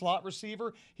more of a slot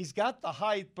receiver? He's got the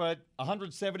height, but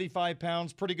 175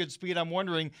 pounds, pretty good speed. I'm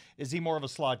wondering, is he more of a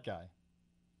slot guy?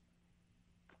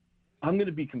 I'm going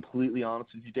to be completely honest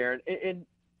with you, Darren.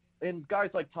 And guys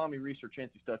like Tommy Rees or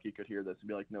Chancey Stuckey could hear this and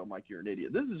be like, no, Mike, you're an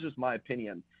idiot. This is just my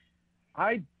opinion.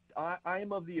 I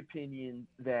am of the opinion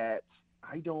that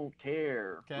I don't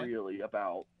care really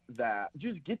about that.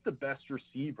 Just get the best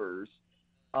receivers.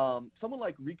 Someone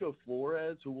like Rico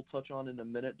Flores, who we'll touch on in a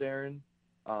minute, Darren,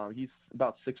 he's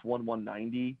about 6'1",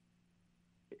 190.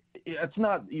 It's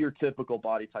not your typical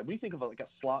body type. When you think of like a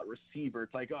slot receiver,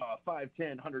 it's like, 5'10",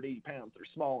 180 pounds. They're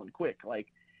small and quick. Like,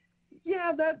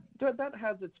 yeah, that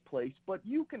has its place, but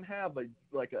you can have a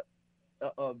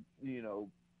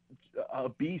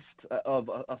beast of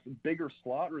a bigger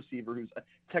slot receiver who's a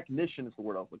technician is the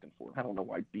word I was looking for. I don't know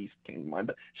why beast came to mind,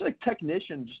 but just like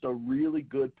technician, just a really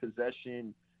good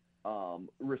possession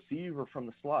receiver from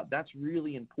the slot. That's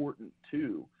really important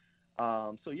too.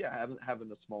 So yeah,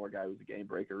 having a smaller guy who's a game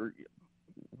breaker,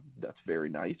 that's very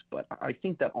nice. But I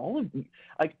think that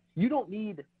you don't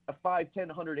need a 5'10",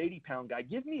 180-pound guy.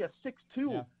 Give me a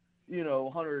 6'2",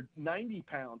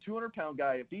 190-pound, 200-pound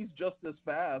guy. If he's just as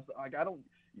fast,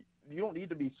 you don't need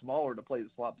to be smaller to play the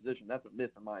slot position. That's a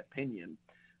myth in my opinion.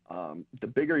 The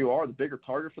bigger you are, the bigger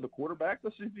target for the quarterback,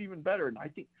 this is even better. And I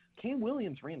think Cam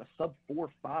Williams ran a sub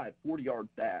 4.5 40-yard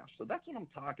dash. So that's what I'm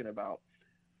talking about.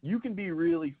 You can be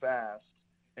really fast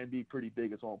and be pretty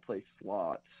big as well and play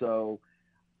slot. So,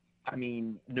 I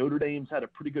mean, Notre Dame's had a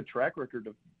pretty good track record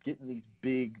of getting these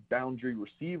big boundary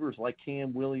receivers like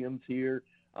Cam Williams here.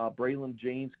 Braylon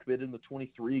James committed in the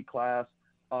 23 class.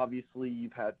 Obviously,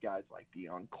 you've had guys like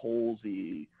Deion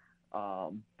Colsey,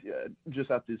 just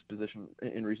at this position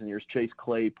in recent years, Chase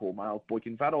Claypool, Miles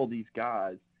Boykin. You've had all these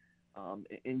guys,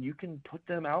 and you can put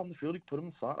them out in the field. You can put them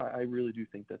in the slot. I really do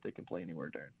think that they can play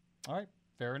anywhere, Darren. All right,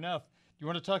 fair enough. You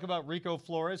want to talk about Rico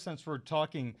Flores since we're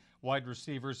talking wide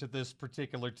receivers at this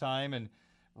particular time? And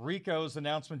Rico's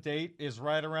announcement date is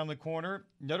right around the corner.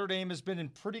 Notre Dame has been in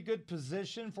pretty good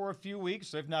position for a few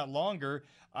weeks, if not longer.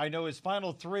 I know his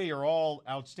final 3 are all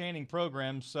outstanding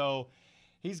programs, so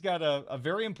he's got a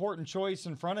very important choice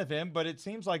in front of him, but it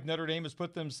seems like Notre Dame has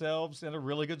put themselves in a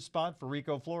really good spot for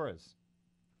Rico Flores.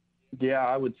 Yeah,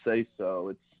 I would say so.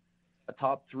 It's a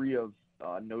top 3 of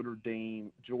Notre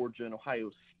Dame, Georgia, and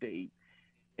Ohio State.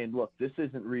 And look, this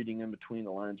isn't reading in between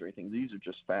the lines or anything. These are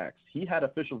just facts. He had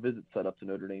official visits set up to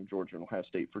Notre Dame, Georgia, and Ohio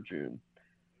State for June.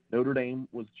 Notre Dame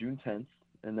was June 10th,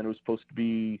 and then it was supposed to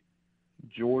be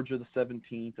Georgia the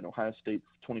 17th and Ohio State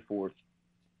the 24th.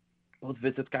 Those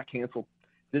visits got canceled.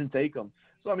 Didn't take them.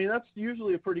 So, I mean, that's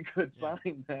usually a pretty good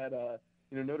sign that,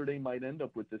 Notre Dame might end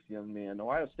up with this young man.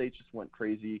 Ohio State just went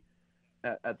crazy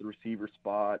at the receiver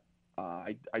spot.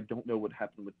 I don't know what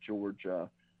happened with Georgia.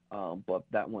 But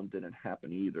that one didn't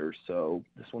happen either. So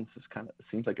this one's just kind of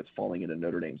seems like it's falling into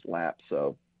Notre Dame's lap.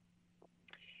 So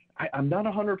I'm not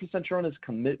 100% sure on his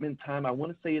commitment time. I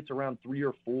want to say it's around 3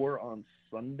 or 4 on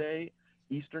Sunday,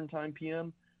 Eastern time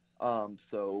PM.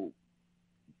 So,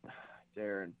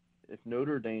 Darren, if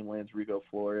Notre Dame lands Rico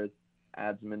Flores,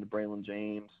 adds him into Braylon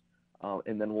James,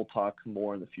 and then we'll talk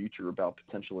more in the future about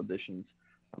potential additions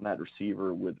on that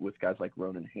receiver with guys like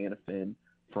Ronan Hannafin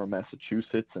from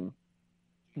Massachusetts and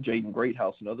Jaden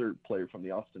Greathouse, another player from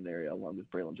the Austin area, along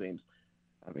with Braylon James.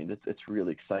 I mean, it's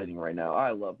really exciting right now.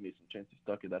 I love me some Chancey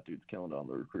Stuckey. That dude's killing it on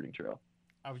the recruiting trail.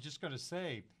 I was just going to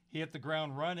say, he hit the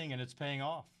ground running, and it's paying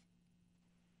off.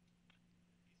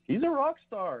 He's a rock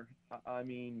star. I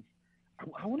mean,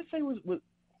 I want to say, was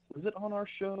it on our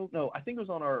show? No, I think it was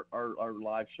on our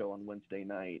live show on Wednesday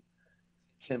night.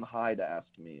 Tim Hyde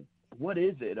asked me, what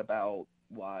is it about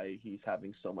why he's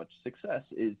having so much success?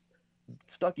 Is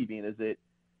Stuckey being, is it,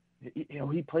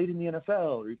 he played in the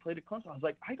NFL or he played at Clemson? I was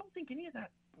like, I don't think any of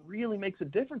that really makes a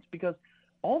difference because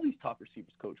all these top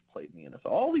receivers coach played in the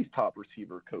NFL. All these top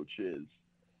receiver coaches,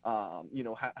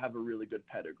 have a really good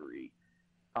pedigree.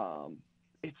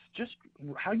 It's just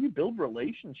how you build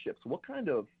relationships. What kind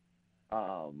of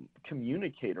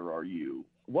communicator are you?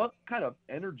 What kind of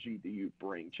energy do you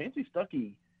bring? Chancey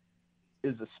Stuckey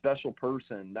is a special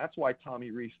person. That's why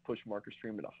Tommy Rees pushed Marcus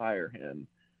Freeman to hire him.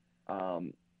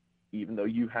 Even though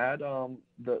you had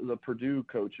the Purdue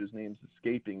coach, whose name's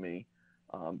escaping me,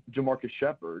 Jamarcus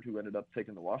Shepard, who ended up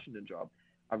taking the Washington job.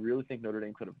 I really think Notre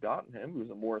Dame could have gotten him. He was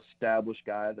a more established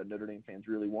guy that Notre Dame fans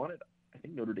really wanted. I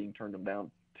think Notre Dame turned him down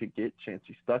to get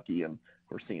Chancey Stuckey, and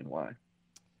we're seeing why.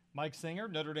 Mike Singer,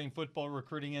 Notre Dame football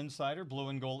recruiting insider, Blue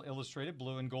and Gold Illustrated,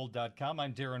 blueandgold.com.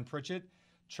 I'm Darren Pritchett.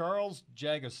 Charles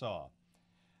Jagasaw,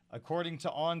 according to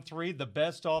On3, the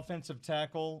best offensive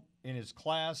tackle in his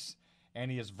class, and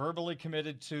he is verbally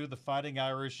committed to the Fighting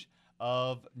Irish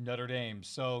of Notre Dame.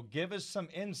 So give us some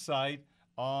insight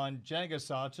on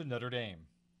Jagasaw to Notre Dame.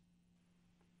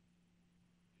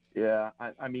 Yeah,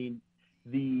 I mean,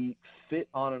 the fit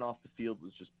on and off the field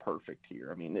was just perfect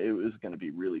here. I mean, it was going to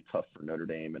be really tough for Notre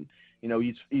Dame. And,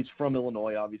 he's from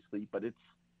Illinois, obviously, but it's,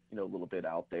 a little bit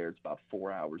out there. It's about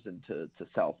 4 hours into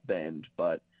South Bend.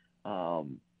 But,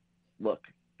 look,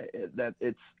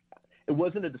 it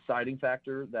wasn't a deciding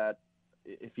factor that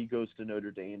if he goes to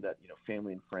Notre Dame that,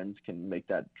 family and friends can make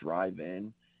that drive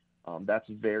in. That's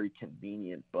very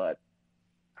convenient. But,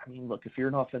 I mean, look, if you're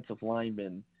an offensive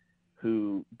lineman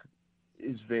who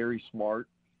is very smart,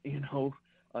 in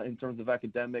terms of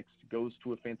academics, goes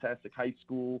to a fantastic high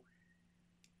school,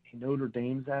 Notre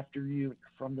Dame's after you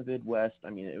from the Midwest.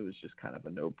 I mean, it was just kind of a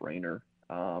no-brainer.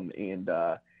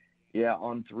 On3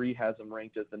 has him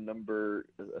ranked as the number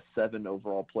 7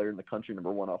 overall player in the country,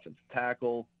 number 1 offensive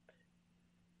tackle.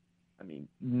 I mean,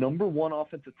 number 1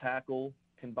 offensive tackle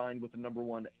combined with the number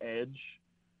 1 edge,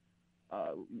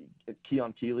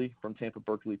 Keon Keeley from Tampa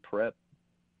Berkeley Prep.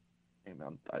 Hey,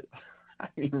 man, I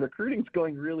mean, recruiting's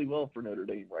going really well for Notre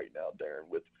Dame right now, Darren,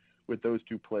 with those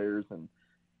 2 players, and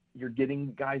you're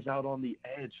getting guys out on the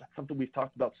edge. That's something we've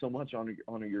talked about so much on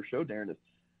your show, Darren, is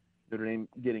Notre Dame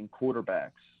getting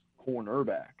quarterbacks,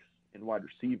 cornerbacks, and wide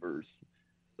receivers.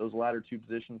 Those latter 2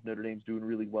 positions Notre Dame's doing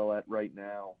really well at right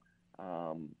now.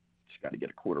 Just got to get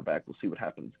a quarterback. We'll see what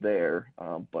happens there.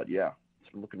 But, yeah,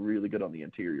 it's looking really good on the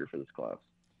interior for this class.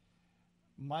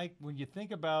 Mike, when you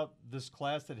think about this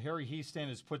class that Harry Hiestand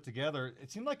has put together,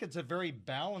 it seems like it's a very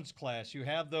balanced class. You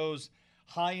have those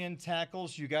high-end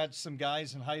tackles. You got some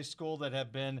guys in high school that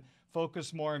have been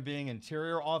focused more on being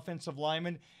interior offensive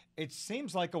linemen. It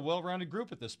seems like a well-rounded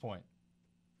group at this point.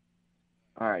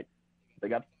 All right. They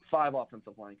got 5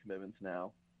 offensive line commitments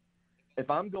now. If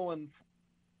I'm going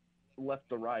left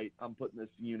to right, I'm putting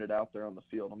this unit out there on the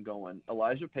field. I'm going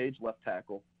Elijah Page, left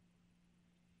tackle.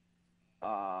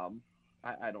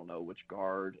 I don't know which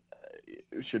guard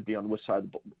should be on which side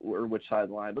of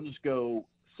the line, but just go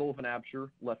Sullivan Absher,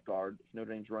 left guard. If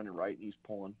Notre Dame's running right, he's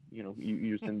pulling, you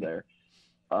used him there.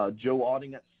 Joe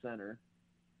Auding at center,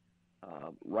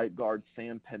 right guard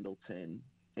Sam Pendleton,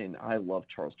 and I love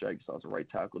Charles Jagasaw as a right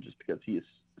tackle just because he is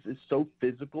so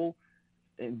physical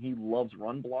and he loves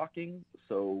run blocking.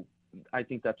 So I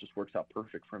think that just works out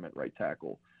perfect for him at right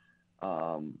tackle.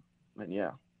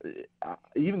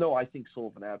 Even though I think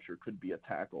Sullivan Absher could be a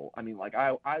tackle, I mean, like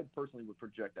I personally would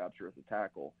project Absher as a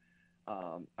tackle.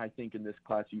 I think in this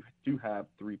class you do have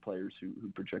 3 players who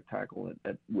project tackle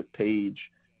with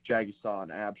Page, Jagasaw,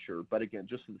 and Absher. But again,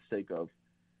 just for the sake of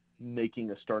making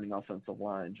a starting offensive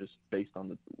line, just based on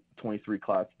the 23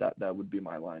 class, that would be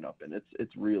my lineup, and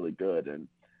it's really good. And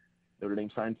Notre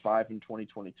Dame signed 5 in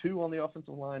 2022 on the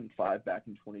offensive line, and 5 back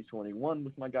in 2021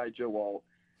 with my guy Joe Alt.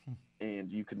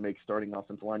 And you could make starting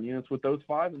offensive line units with those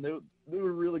 5, and they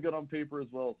were really good on paper as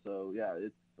well. So yeah,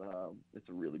 it's a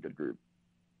really good group.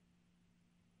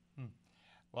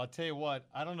 Well, I'll tell you what,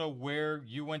 I don't know where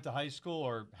you went to high school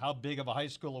or how big of a high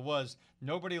school it was.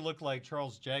 Nobody looked like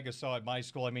Charles Jagasaw at my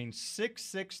school. I mean,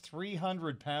 6'6",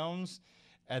 300 pounds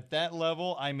at that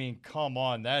level. I mean, come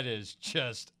on, that is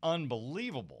just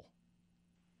unbelievable.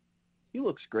 He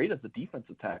looks great as a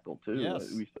defensive tackle too. Yes.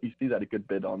 You see that a good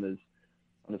bit on his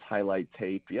highlight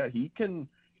tape. Yeah, he can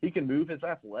move. His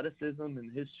athleticism and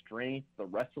his strength, the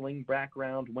wrestling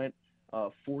background, went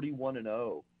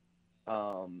 41-0,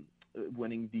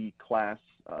 winning the Class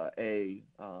A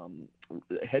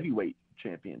heavyweight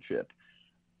championship.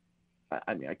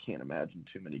 I mean, I can't imagine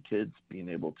too many kids being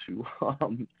able to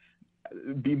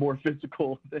be more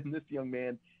physical than this young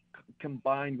man,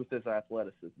 combined with his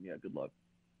athleticism. Yeah, good luck.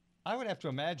 I would have to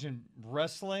imagine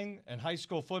wrestling and high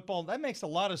school football, that makes a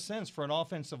lot of sense for an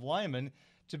offensive lineman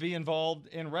to be involved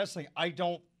in wrestling. I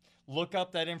don't look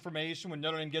up that information when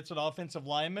Notre Dame gets an offensive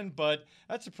lineman, but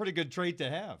that's a pretty good trait to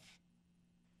have.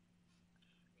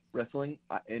 Wrestling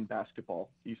and basketball,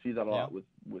 you see that a lot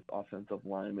with offensive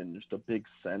linemen, just a big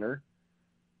center.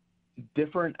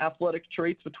 Different athletic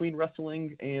traits between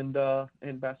wrestling and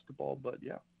basketball, but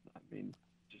yeah, I mean,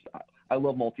 I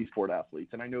love multi-sport athletes,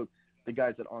 and I know the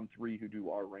guys at On3 who do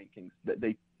our rankings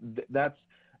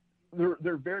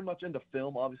they're very much into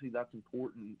film. Obviously, that's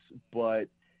important, but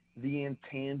the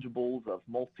intangibles of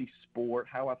multi-sport,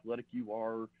 how athletic you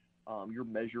are, your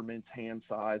measurements, hand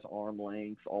size, arm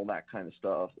length, all that kind of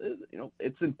stuff.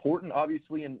 It's important,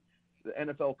 obviously, in the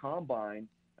NFL Combine.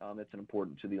 It's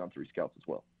important to the On3 scouts as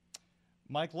well.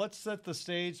 Mike, let's set the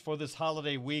stage for this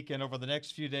holiday weekend. Over the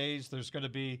next few days, there's going to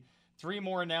be 3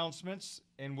 more announcements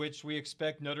in which we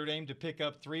expect Notre Dame to pick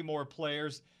up 3 more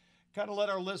players. Kind of let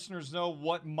our listeners know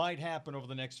what might happen over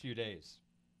the next few days.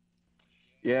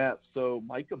 Yeah, so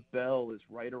Micah Bell is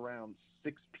right around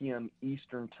 6 p.m.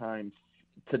 Eastern time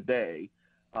today.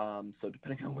 So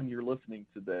depending on when you're listening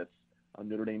to this,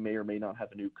 Notre Dame may or may not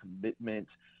have a new commitment.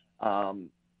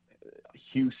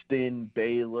 Houston,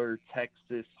 Baylor,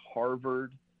 Texas,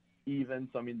 Harvard even.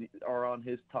 So, I mean, are on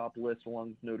his top list along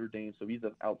with Notre Dame. So he's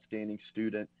an outstanding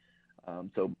student.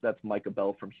 So that's Micah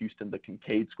Bell from Houston, the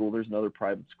Kincaid School. There's another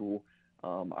private school.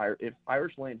 If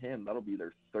Irish land him, that'll be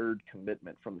their 3rd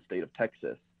commitment from the state of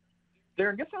Texas.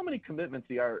 Darren, guess how many commitments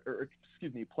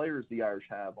players the Irish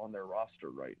have on their roster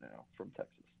right now from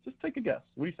Texas? Just take a guess.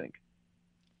 What do you think?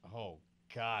 Oh,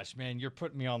 gosh, man, you're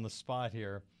putting me on the spot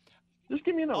here. Just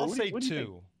give me a number. I'll say what do you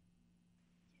 2.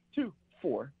 Think? 2,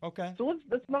 4. Okay. So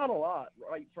that's not a lot,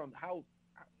 right, from how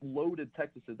loaded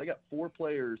Texas is. They got 4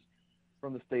 players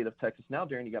from the state of Texas. Now,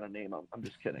 Darren, you got a name. I'm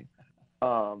just kidding.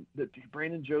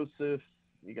 Brandon Joseph,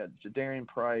 you got Jadarian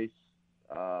Price,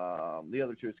 the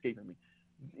other 2 escaping me.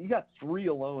 You got 3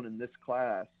 alone in this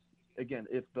class, again,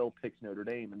 if Bell picks Notre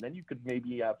Dame. And then you could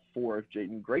maybe have 4 if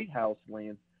Jaden Greathouse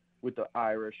lands with the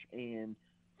Irish. And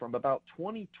from about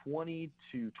 2020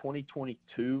 to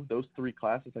 2022, those 3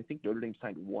 classes, I think Notre Dame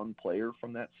signed 1 player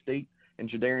from that state, and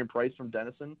Jadarian Price from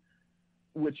Denison,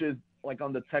 which is like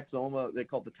on the Texoma, they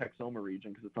call it the Texoma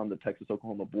region because it's on the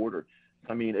Texas-Oklahoma border.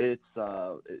 I mean, it's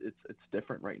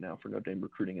different right now for Notre Dame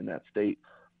recruiting in that state.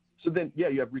 So then, yeah,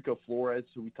 you have Rico Flores,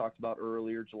 who we talked about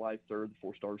earlier, July 3rd, the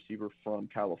 4-star receiver from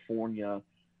California,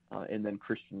 and then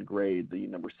Christian Gray, the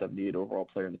number 78 overall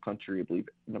player in the country, I believe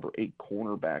number 8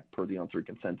 cornerback per the On3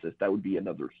 consensus. That would be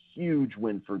another huge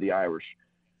win for the Irish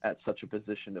at such a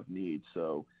position of need.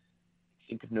 So I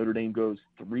think if Notre Dame goes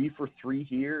 3 for 3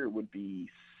 here, it would be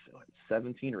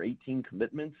 17 or 18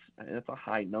 commitments, and that's a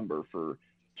high number for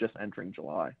just entering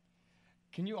July.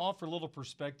 Can you offer a little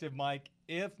perspective, Mike?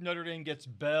 If Notre Dame gets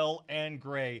Bell and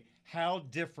Gray, how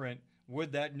different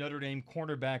would that Notre Dame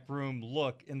cornerback room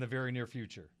look in the very near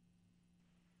future?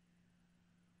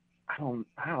 I don't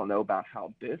know about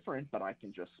how different, but I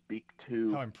can just speak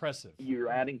to how impressive. You're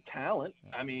adding talent.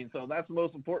 Yeah. I mean, so that's the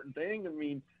most important thing. I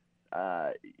mean,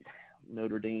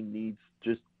 Notre Dame needs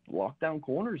just lockdown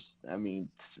corners. I mean,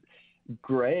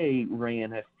 Gray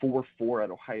ran at 4.4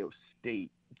 at Ohio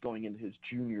State going into his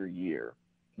junior year.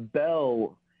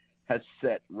 Bell has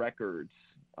set records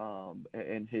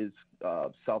in his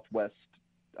Southwest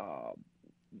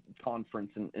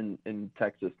conference in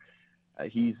Texas.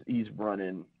 He's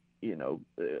running,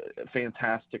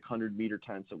 fantastic 100-meter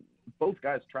time. So both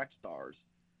guys track stars.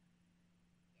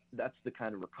 That's the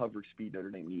kind of recovery speed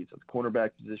Notre Dame needs at the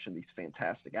cornerback position. These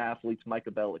fantastic athletes. Micah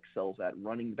Bell excels at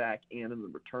running back and in the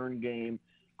return game.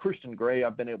 Christian Gray,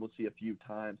 I've been able to see a few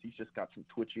times. He's just got some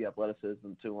twitchy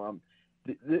athleticism to him.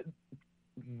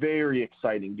 Very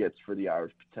exciting gets for the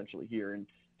Irish potentially here, and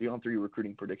the On3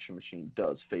 recruiting prediction machine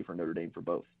does favor Notre Dame for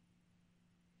both.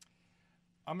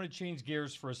 I'm going to change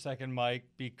gears for a second, Mike,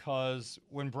 because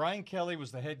when Brian Kelly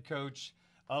was the head coach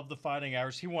of the Fighting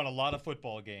Irish, he won a lot of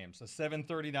football games, a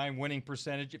 739 winning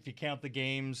percentage if you count the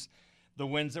games, the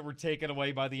wins that were taken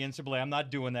away by the NCAA. I'm not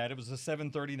doing that. It was a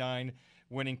 739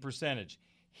 winning percentage.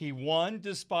 He won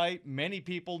despite many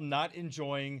people not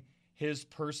enjoying his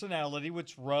personality,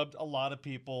 which rubbed a lot of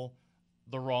people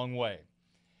the wrong way.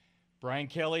 Brian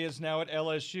Kelly is now at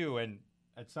LSU, and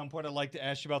at some point I'd like to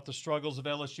ask you about the struggles of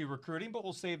LSU recruiting, but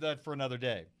we'll save that for another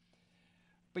day.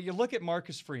 But you look at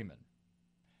Marcus Freeman,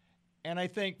 and I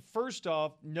think, first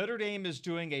off, Notre Dame is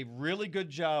doing a really good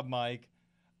job, Mike,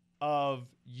 of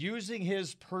using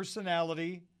his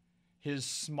personality, his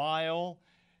smile,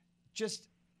 just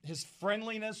his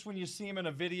friendliness when you see him in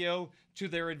a video to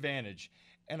their advantage.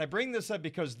 And I bring this up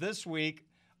because this week,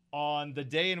 on the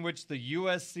day in which the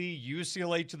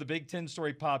USC-UCLA to the Big Ten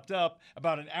story popped up,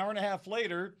 about an hour and a half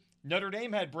later, Notre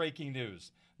Dame had breaking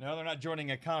news. Now they're not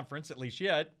joining a conference, at least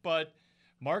yet, but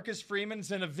Marcus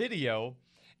Freeman's in a video,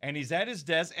 and he's at his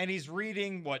desk, and he's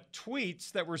reading,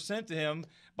 tweets that were sent to him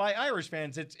by Irish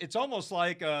fans. It's almost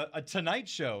like a Tonight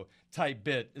Show type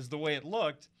bit is the way it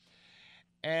looked.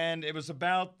 And it was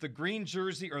about the green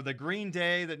jersey or the green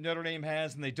day that Notre Dame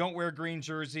has, and they don't wear green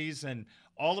jerseys. And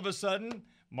all of a sudden,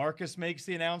 Marcus makes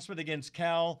the announcement against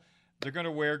Cal, they're going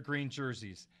to wear green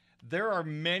jerseys. There are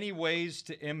many ways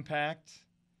to impact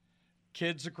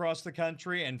kids across the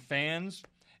country and fans.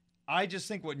 I just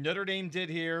think what Notre Dame did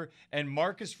here, and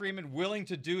Marcus Freeman willing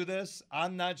to do this,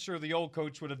 I'm not sure the old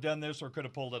coach would have done this or could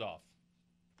have pulled it off.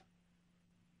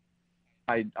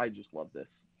 I just love this.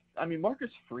 I mean, Marcus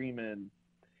Freeman,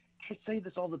 I say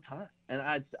this all the time, and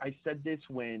I said this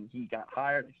when he got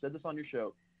hired. I said this on your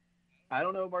show. I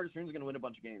don't know if Marcus Freeman's going to win a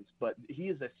bunch of games, but he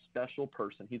is a special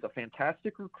person. He's a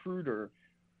fantastic recruiter,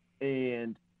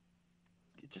 and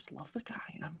you just love the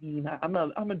guy. I mean,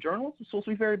 I'm a journalist. I'm supposed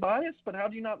to be very biased, but how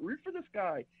do you not root for this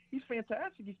guy? He's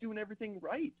fantastic. He's doing everything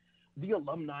right. The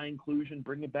alumni inclusion,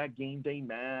 bringing back game day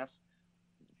mass.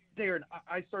 Darren,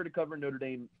 I started covering Notre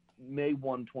Dame May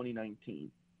 1, 2019.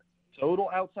 Total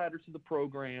outsiders to the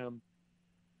program.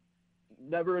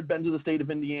 Never had been to the state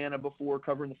of Indiana before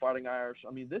covering the Fighting Irish.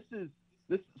 I mean, this is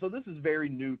very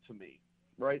new to me,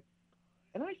 right?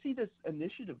 And I see this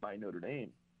initiative by Notre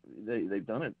Dame. They've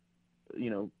done it,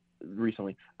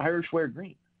 recently. Irish wear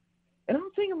green. And I'm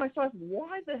thinking to myself,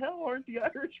 why the hell aren't the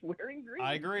Irish wearing green?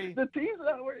 I agree. The team's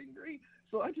not wearing green.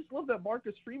 So I just love that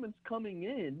Marcus Freeman's coming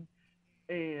in,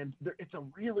 and it's a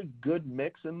really good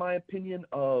mix, in my opinion,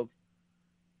 of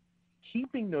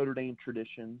keeping Notre Dame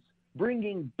traditions,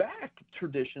 bringing back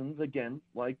traditions, again,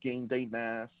 like game day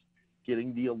mass,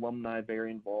 getting the alumni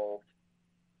very involved,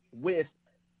 with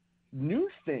new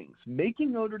things,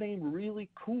 making Notre Dame really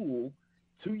cool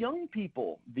to young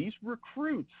people, these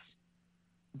recruits,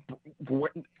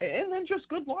 and then just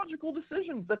good logical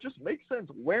decisions that just make sense.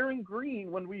 Wearing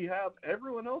green when we have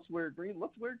everyone else wear green,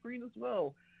 let's wear green as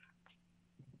well.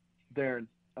 Darren,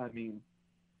 I mean,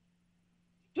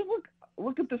 just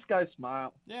look at this guy's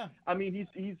smile. Yeah. I mean,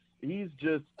 he's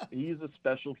a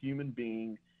special human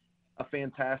being, a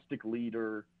fantastic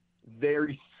leader,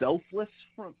 very selfless.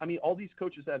 All these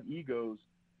coaches have egos,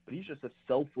 but he's just a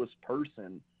selfless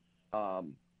person.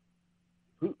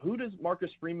 Who does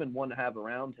Marcus Freeman want to have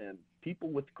around him? People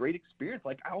with great experience,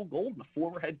 like Al Golden, a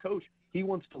former head coach. He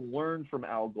wants to learn from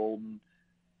Al Golden.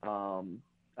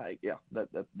 That's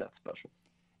special.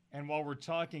 And while we're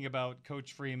talking about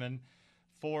Coach Freeman,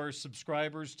 for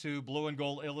subscribers to Blue and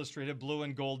Gold Illustrated,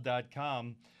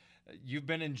 blueandgold.com, you've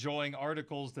been enjoying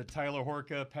articles that Tyler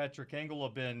Horka, Patrick Engel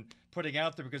have been putting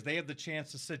out there because they have the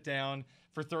chance to sit down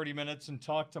for 30 minutes and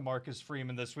talk to Marcus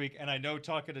Freeman this week. And I know,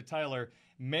 talking to Tyler,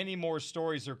 many more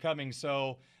stories are coming.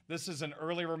 So this is an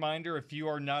early reminder, if you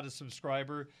are not a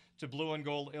subscriber to Blue and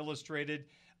Gold Illustrated,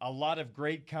 a lot of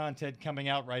great content coming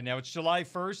out right now. It's July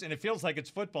 1st, and it feels like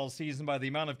it's football season by the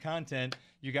amount of content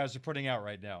you guys are putting out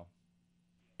right now.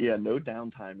 Yeah, no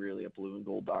downtime really at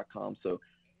blueandgold.com. So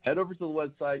head over to the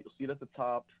website. You'll see it at the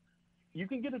top. You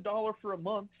can get $1 for a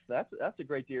month. That's a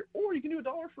great deal. Or you can do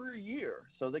 $1 for a year.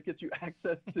 So that gets you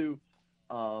access to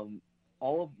all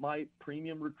of my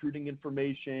premium recruiting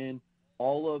information,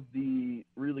 all of the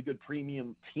really good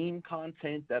premium team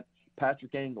content that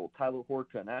Patrick Engel, Tyler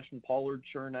Horka, and Ashton Pollard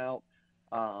churn out.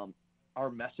 Our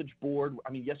message board.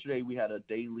 I mean, yesterday we had a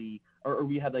day-long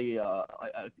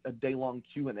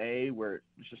Q&A where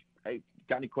it's just, hey,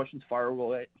 got any questions? Fire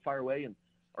away, and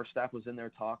our staff was in there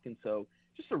talking. So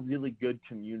just a really good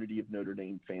community of Notre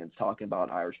Dame fans talking about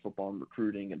Irish football and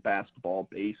recruiting and basketball,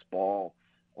 baseball,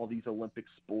 all these Olympic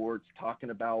sports, talking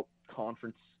about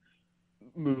conference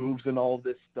moves and all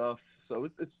this stuff. So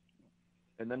it's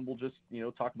and then we'll just,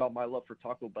 talk about my love for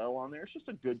Taco Bell on there. It's just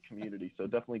a good community. So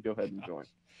definitely go ahead and join.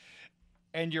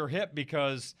 And you're hip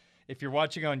because if you're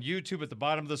watching on YouTube, at the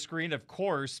bottom of the screen, of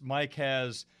course, Mike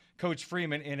has Coach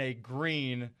Freeman in a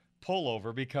green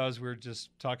pullover because we're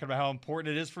just talking about how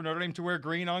important it is for Notre Dame to wear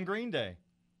green on Green Day.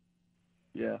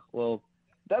 Yeah, well,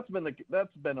 that's been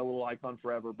a little icon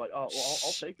forever, but I'll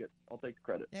take it. I'll take the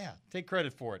credit. Yeah, take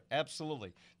credit for it.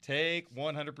 Absolutely. Take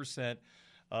 100%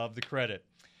 of the credit.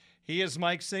 He is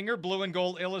Mike Singer, Blue and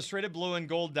Gold Illustrated,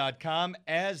 blueandgold.com.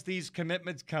 As these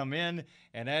commitments come in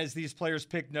and as these players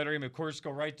pick Notre Dame, of course,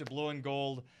 go right to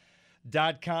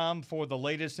blueandgold.com for the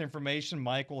latest information.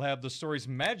 Mike will have the stories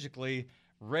magically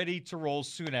ready to roll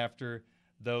soon after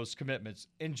those commitments.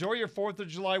 Enjoy your 4th of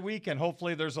July weekend.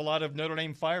 Hopefully there's a lot of Notre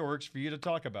Dame fireworks for you to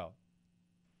talk about.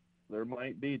 There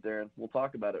might be, Darren. We'll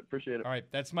talk about it. Appreciate it. All right,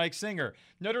 that's Mike Singer,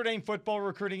 Notre Dame football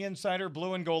recruiting insider,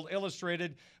 Blue and Gold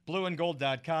Illustrated,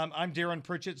 blueandgold.com. I'm Darren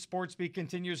Pritchett. Sports Beat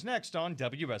continues next on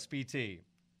WSBT.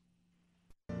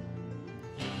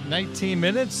 19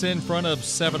 minutes in front of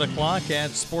 7 o'clock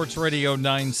at Sports Radio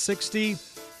 960.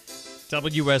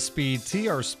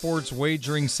 WSBT, our sports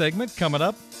wagering segment coming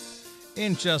up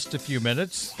in just a few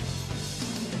minutes.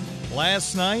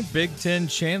 Last night, Big Ten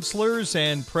chancellors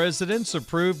and presidents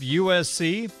approved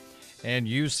USC and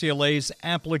UCLA's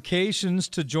applications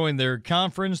to join their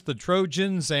conference. The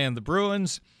Trojans and the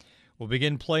Bruins will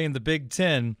begin playing the Big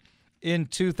Ten in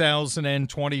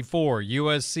 2024.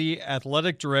 USC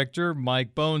Athletic Director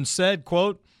Mike Bohn said,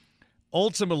 quote,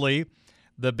 ultimately,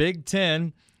 the Big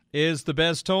Ten is the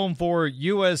best home for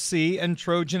USC and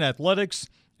Trojan athletics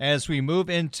as we move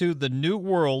into the new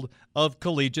world of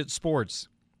collegiate sports.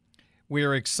 We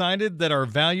are excited that our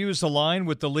values align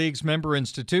with the league's member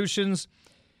institutions.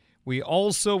 We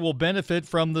also will benefit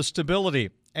from the stability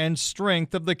and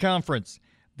strength of the conference,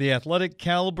 the athletic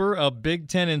caliber of Big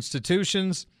Ten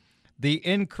institutions, the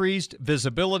increased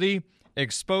visibility,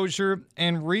 exposure,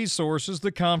 and resources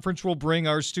the conference will bring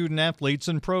our student athletes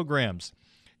and programs,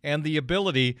 and the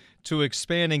ability to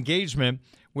expand engagement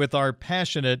with our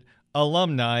passionate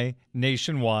alumni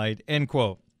nationwide, end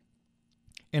quote.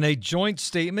 In a joint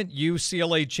statement,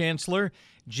 UCLA Chancellor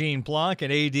Gene Block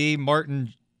and AD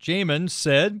Martin Jamin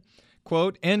said,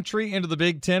 quote, entry into the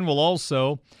Big Ten will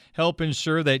also help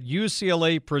ensure that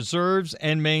UCLA preserves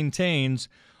and maintains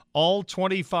all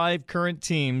 25 current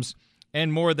teams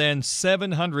and more than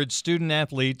 700 student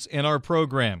athletes in our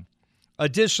program.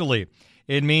 Additionally,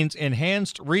 it means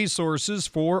enhanced resources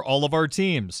for all of our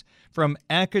teams, from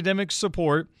academic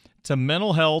support to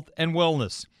mental health and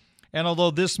wellness. And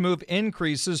although this move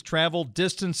increases travel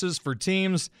distances for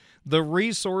teams, the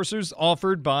resources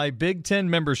offered by Big Ten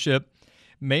membership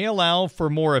may allow for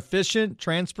more efficient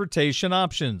transportation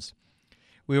options.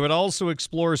 We would also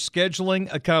explore scheduling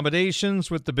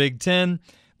accommodations with the Big Ten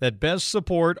that best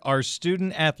support our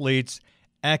student athletes'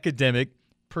 academic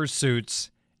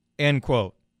pursuits, end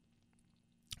quote.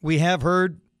 We have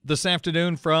heard this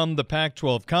afternoon from the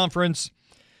Pac-12 Conference,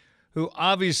 who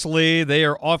obviously they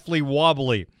are awfully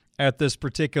wobbly at this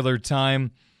particular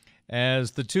time,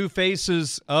 as the two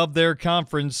faces of their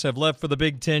conference have left for the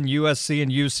Big Ten, USC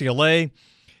and UCLA.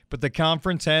 But the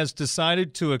conference has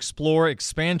decided to explore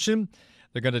expansion.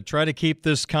 They're going to try to keep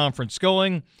this conference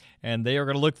going, and they are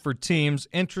going to look for teams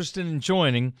interested in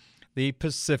joining the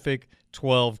Pacific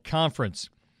 12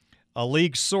 Conference. A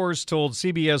league source told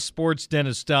CBS Sports'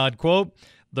 Dennis Dodd, quote,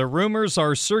 the rumors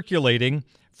are circulating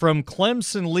from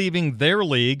Clemson leaving their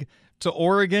league to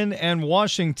Oregon and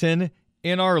Washington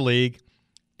in our league,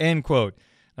 end quote.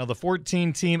 Now, the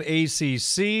 14-team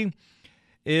ACC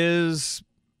is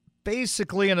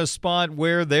basically in a spot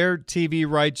where their TV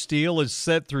rights deal is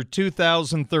set through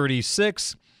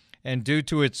 2036, and due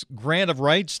to its grant of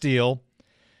rights deal,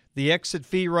 the exit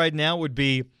fee right now would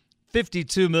be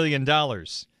 $52 million.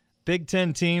 Big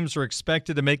Ten teams are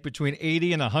expected to make between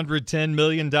 $80 and $110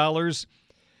 million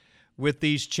with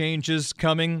these changes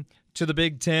coming to the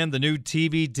Big Ten, the new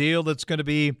TV deal that's going to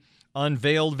be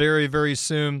unveiled very, very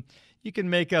soon. You can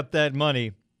make up that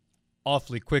money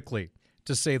awfully quickly,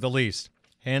 to say the least.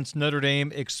 Hence, Notre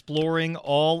Dame exploring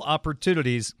all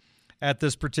opportunities at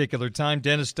this particular time.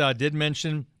 Dennis Dodd did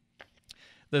mention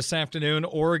this afternoon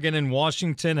Oregon and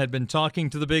Washington had been talking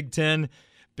to the Big Ten.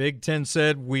 Big Ten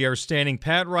said, we are standing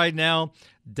pat right now.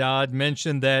 Dodd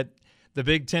mentioned that the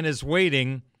Big Ten is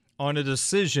waiting on a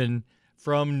decision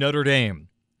from Notre Dame.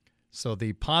 So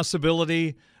the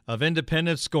possibility of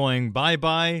independence going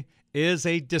bye-bye is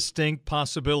a distinct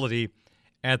possibility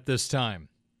at this time.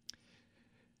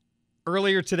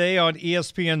 Earlier today on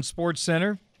ESPN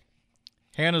SportsCenter,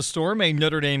 Hannah Storm, a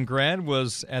Notre Dame grad,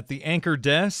 was at the anchor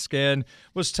desk and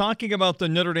was talking about the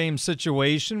Notre Dame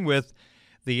situation with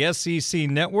the SEC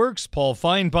networks, Paul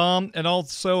Feinbaum, and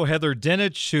also Heather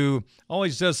Dinich, who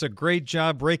always does a great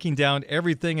job breaking down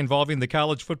everything involving the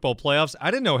college football playoffs.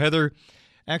 I didn't know Heather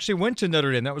actually went to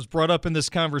Notre Dame. That was brought up in this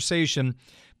conversation.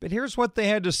 But here's what they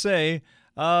had to say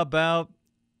about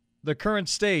the current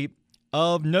state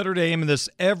of Notre Dame in this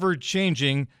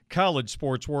ever-changing college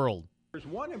sports world. There's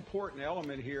one important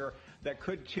element here that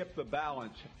could tip the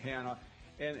balance, Hannah,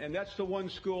 and that's the one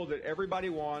school that everybody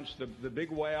wants, the big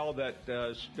whale that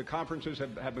the conferences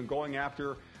have been going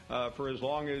after for as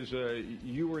long as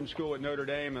you were in school at Notre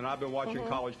Dame and I've been watching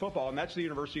college football, and that's the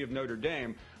University of Notre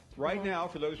Dame. Right now,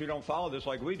 for those who don't follow this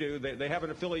like we do, they have an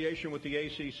affiliation with the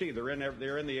ACC. They're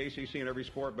in the ACC in every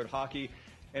sport but hockey.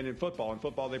 And in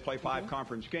football they play 5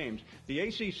 conference games. The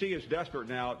ACC is desperate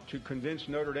now to convince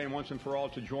Notre Dame once and for all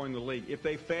to join the league. If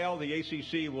they fail, the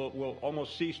ACC will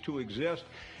almost cease to exist.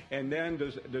 And then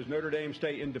does Notre Dame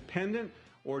stay independent,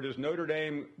 or does Notre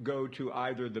Dame go to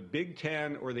either the Big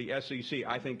Ten or the SEC?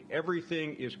 I think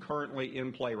everything is currently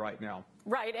in play right now.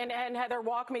 Right. And Heather,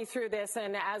 walk me through this.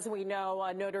 And as we know,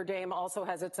 Notre Dame also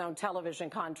has its own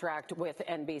television contract with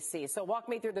NBC. So walk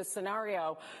me through this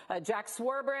scenario. Jack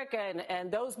Swarbrick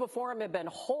and those before him have been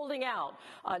holding out,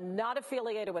 not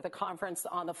affiliated with a conference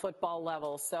on the football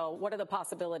level. So what are the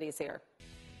possibilities here?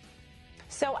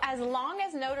 So as long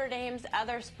as Notre Dame's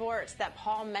other sports that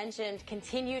Paul mentioned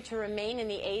continue to remain in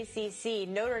the ACC,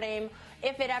 Notre Dame,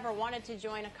 if it ever wanted to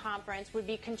join a conference, would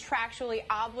be contractually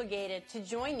obligated to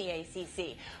join the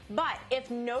ACC. But if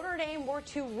Notre Dame were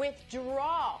to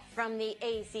withdraw from the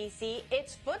ACC,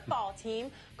 its football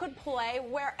team could play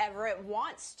wherever it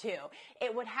wants to.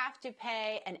 It would have to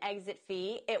pay an exit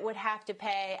fee. It would have to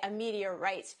pay a media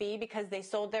rights fee because they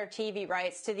sold their TV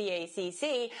rights to the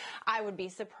ACC. I would be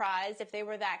surprised if they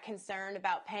were that concerned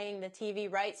about paying the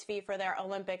TV rights fee for their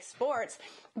Olympic sports.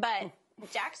 But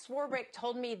Jack Swarbrick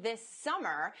told me this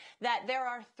summer that there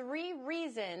are 3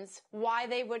 reasons why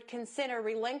they would consider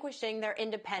relinquishing their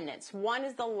independence. One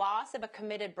is the loss of a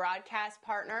committed broadcast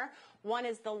partner. One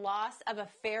is the loss of a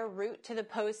fair route to the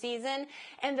postseason.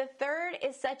 And the third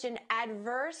is such an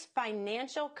adverse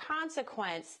financial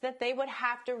consequence that they would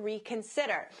have to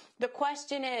reconsider. The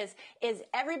question is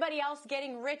everybody else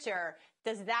getting richer?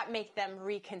 Does that make them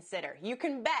reconsider? You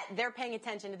can bet they're paying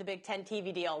attention to the Big Ten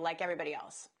TV deal like everybody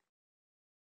else.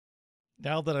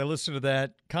 Now that I listen to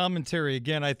that commentary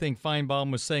again, I think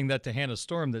Feinbaum was saying that to Hannah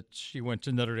Storm, that she went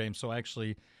to Notre Dame, so I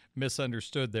actually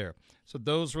misunderstood there. So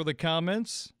those were the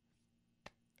comments.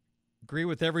 Agree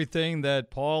with everything that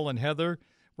Paul and Heather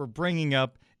were bringing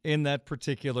up in that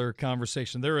particular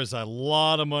conversation. There is a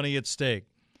lot of money at stake.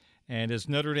 And is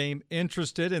Notre Dame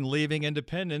interested in leaving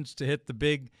Independence to hit the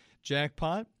big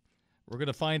jackpot? We're going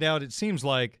to find out, it seems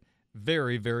like,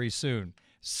 very, very soon.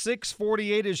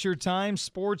 6:48 is your time.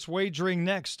 Sports wagering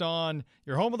next on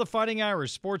your home of the Fighting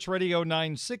Irish, Sports Radio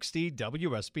 960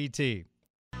 WSBT.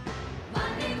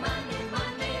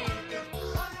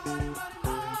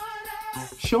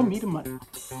 Show me the money.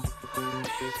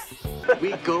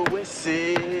 We go with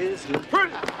Sizzler.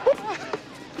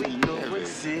 We go with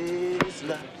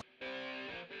Sizzler.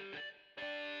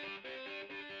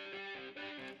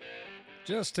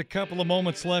 Just a couple of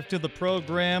moments left of the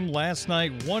program. Last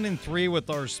night, 1-3 with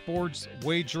our sports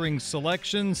wagering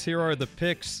selections. Here are the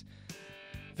picks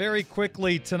very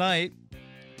quickly tonight.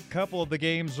 A couple of the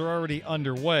games are already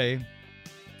underway.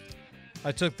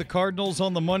 I took the Cardinals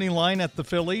on the money line at the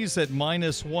Phillies at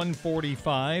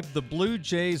 -145. The Blue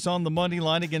Jays on the money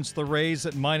line against the Rays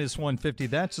at -150.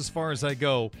 That's as far as I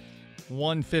go,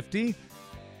 150.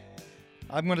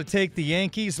 I'm going to take the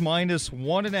Yankees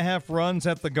 -1.5 runs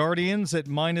at the Guardians at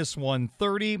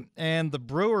 -130, and the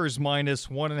Brewers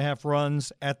 -1.5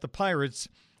 runs at the Pirates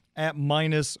at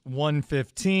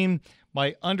 -115.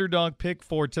 My underdog pick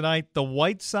for tonight, the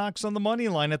White Sox on the money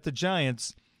line at the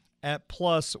Giants at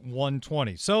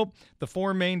 +120. So the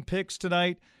 4 main picks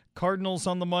tonight: Cardinals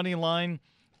on the money line,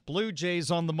 Blue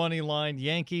Jays on the money line,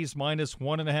 Yankees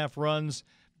 -1.5 runs,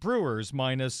 Brewers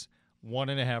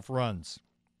 -1.5 runs.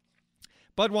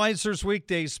 Budweiser's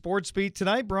Weekday Sports Beat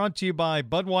tonight brought to you by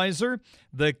Budweiser,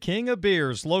 the king of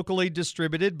beers, locally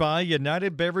distributed by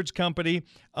United Beverage Company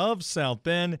of South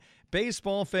Bend.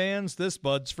 Baseball fans, this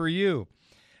Bud's for you.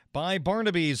 By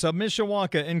Barnaby's of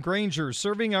Mishawaka and Granger,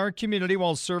 serving our community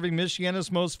while serving Michiana's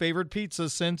most favorite pizza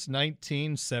since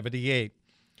 1978.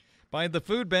 By the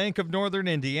Food Bank of Northern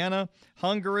Indiana,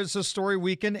 hunger is a story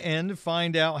we can end.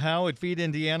 Find out how at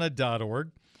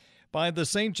feedindiana.org. By the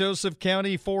St. Joseph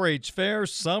County 4-H Fair,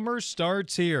 summer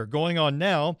starts here, going on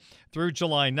now through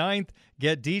July 9th.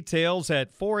 Get details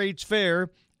at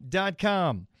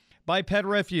 4hfair.com. By Pet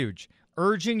Refuge,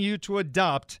 urging you to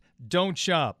adopt, don't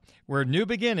shop, where new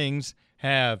beginnings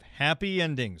have happy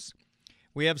endings.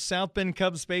 We have South Bend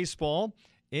Cubs baseball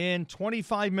in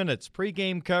 25 minutes.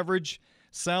 Pre-game coverage,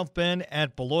 South Bend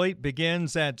at Beloit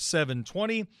begins at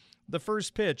 7:20. The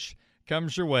first pitch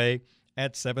comes your way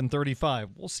at 7:35.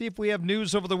 We'll see if we have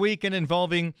news over the weekend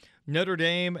involving Notre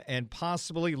Dame and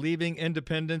possibly leaving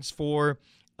Independence for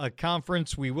a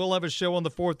conference. We will have a show on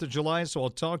the 4th of July, so I'll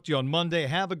talk to you on Monday.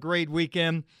 Have a great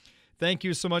weekend. Thank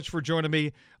you so much for joining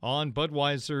me on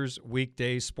Budweiser's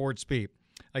Weekday Sports Beat.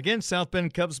 Again, South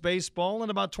Bend Cubs baseball in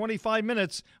about 25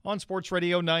 minutes on Sports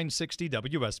Radio 960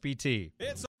 WSBT.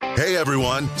 Hey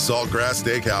everyone, Saltgrass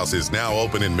Steakhouse is now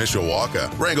open in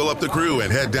Mishawaka. Wrangle up the crew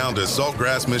and head down to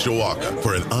Saltgrass Mishawaka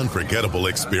for an unforgettable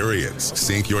experience.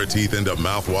 Sink your teeth into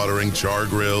mouth-watering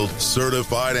char-grilled,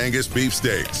 certified Angus beef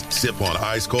steaks. Sip on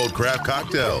ice-cold craft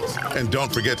cocktails. And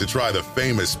don't forget to try the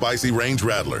famous spicy range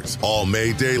rattlers, all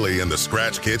made daily in the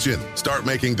Scratch Kitchen. Start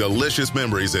making delicious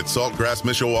memories at Saltgrass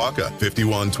Mishawaka,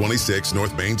 5126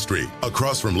 North Main Street,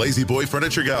 across from Lazy Boy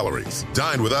Furniture Galleries.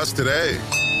 Dine with us today.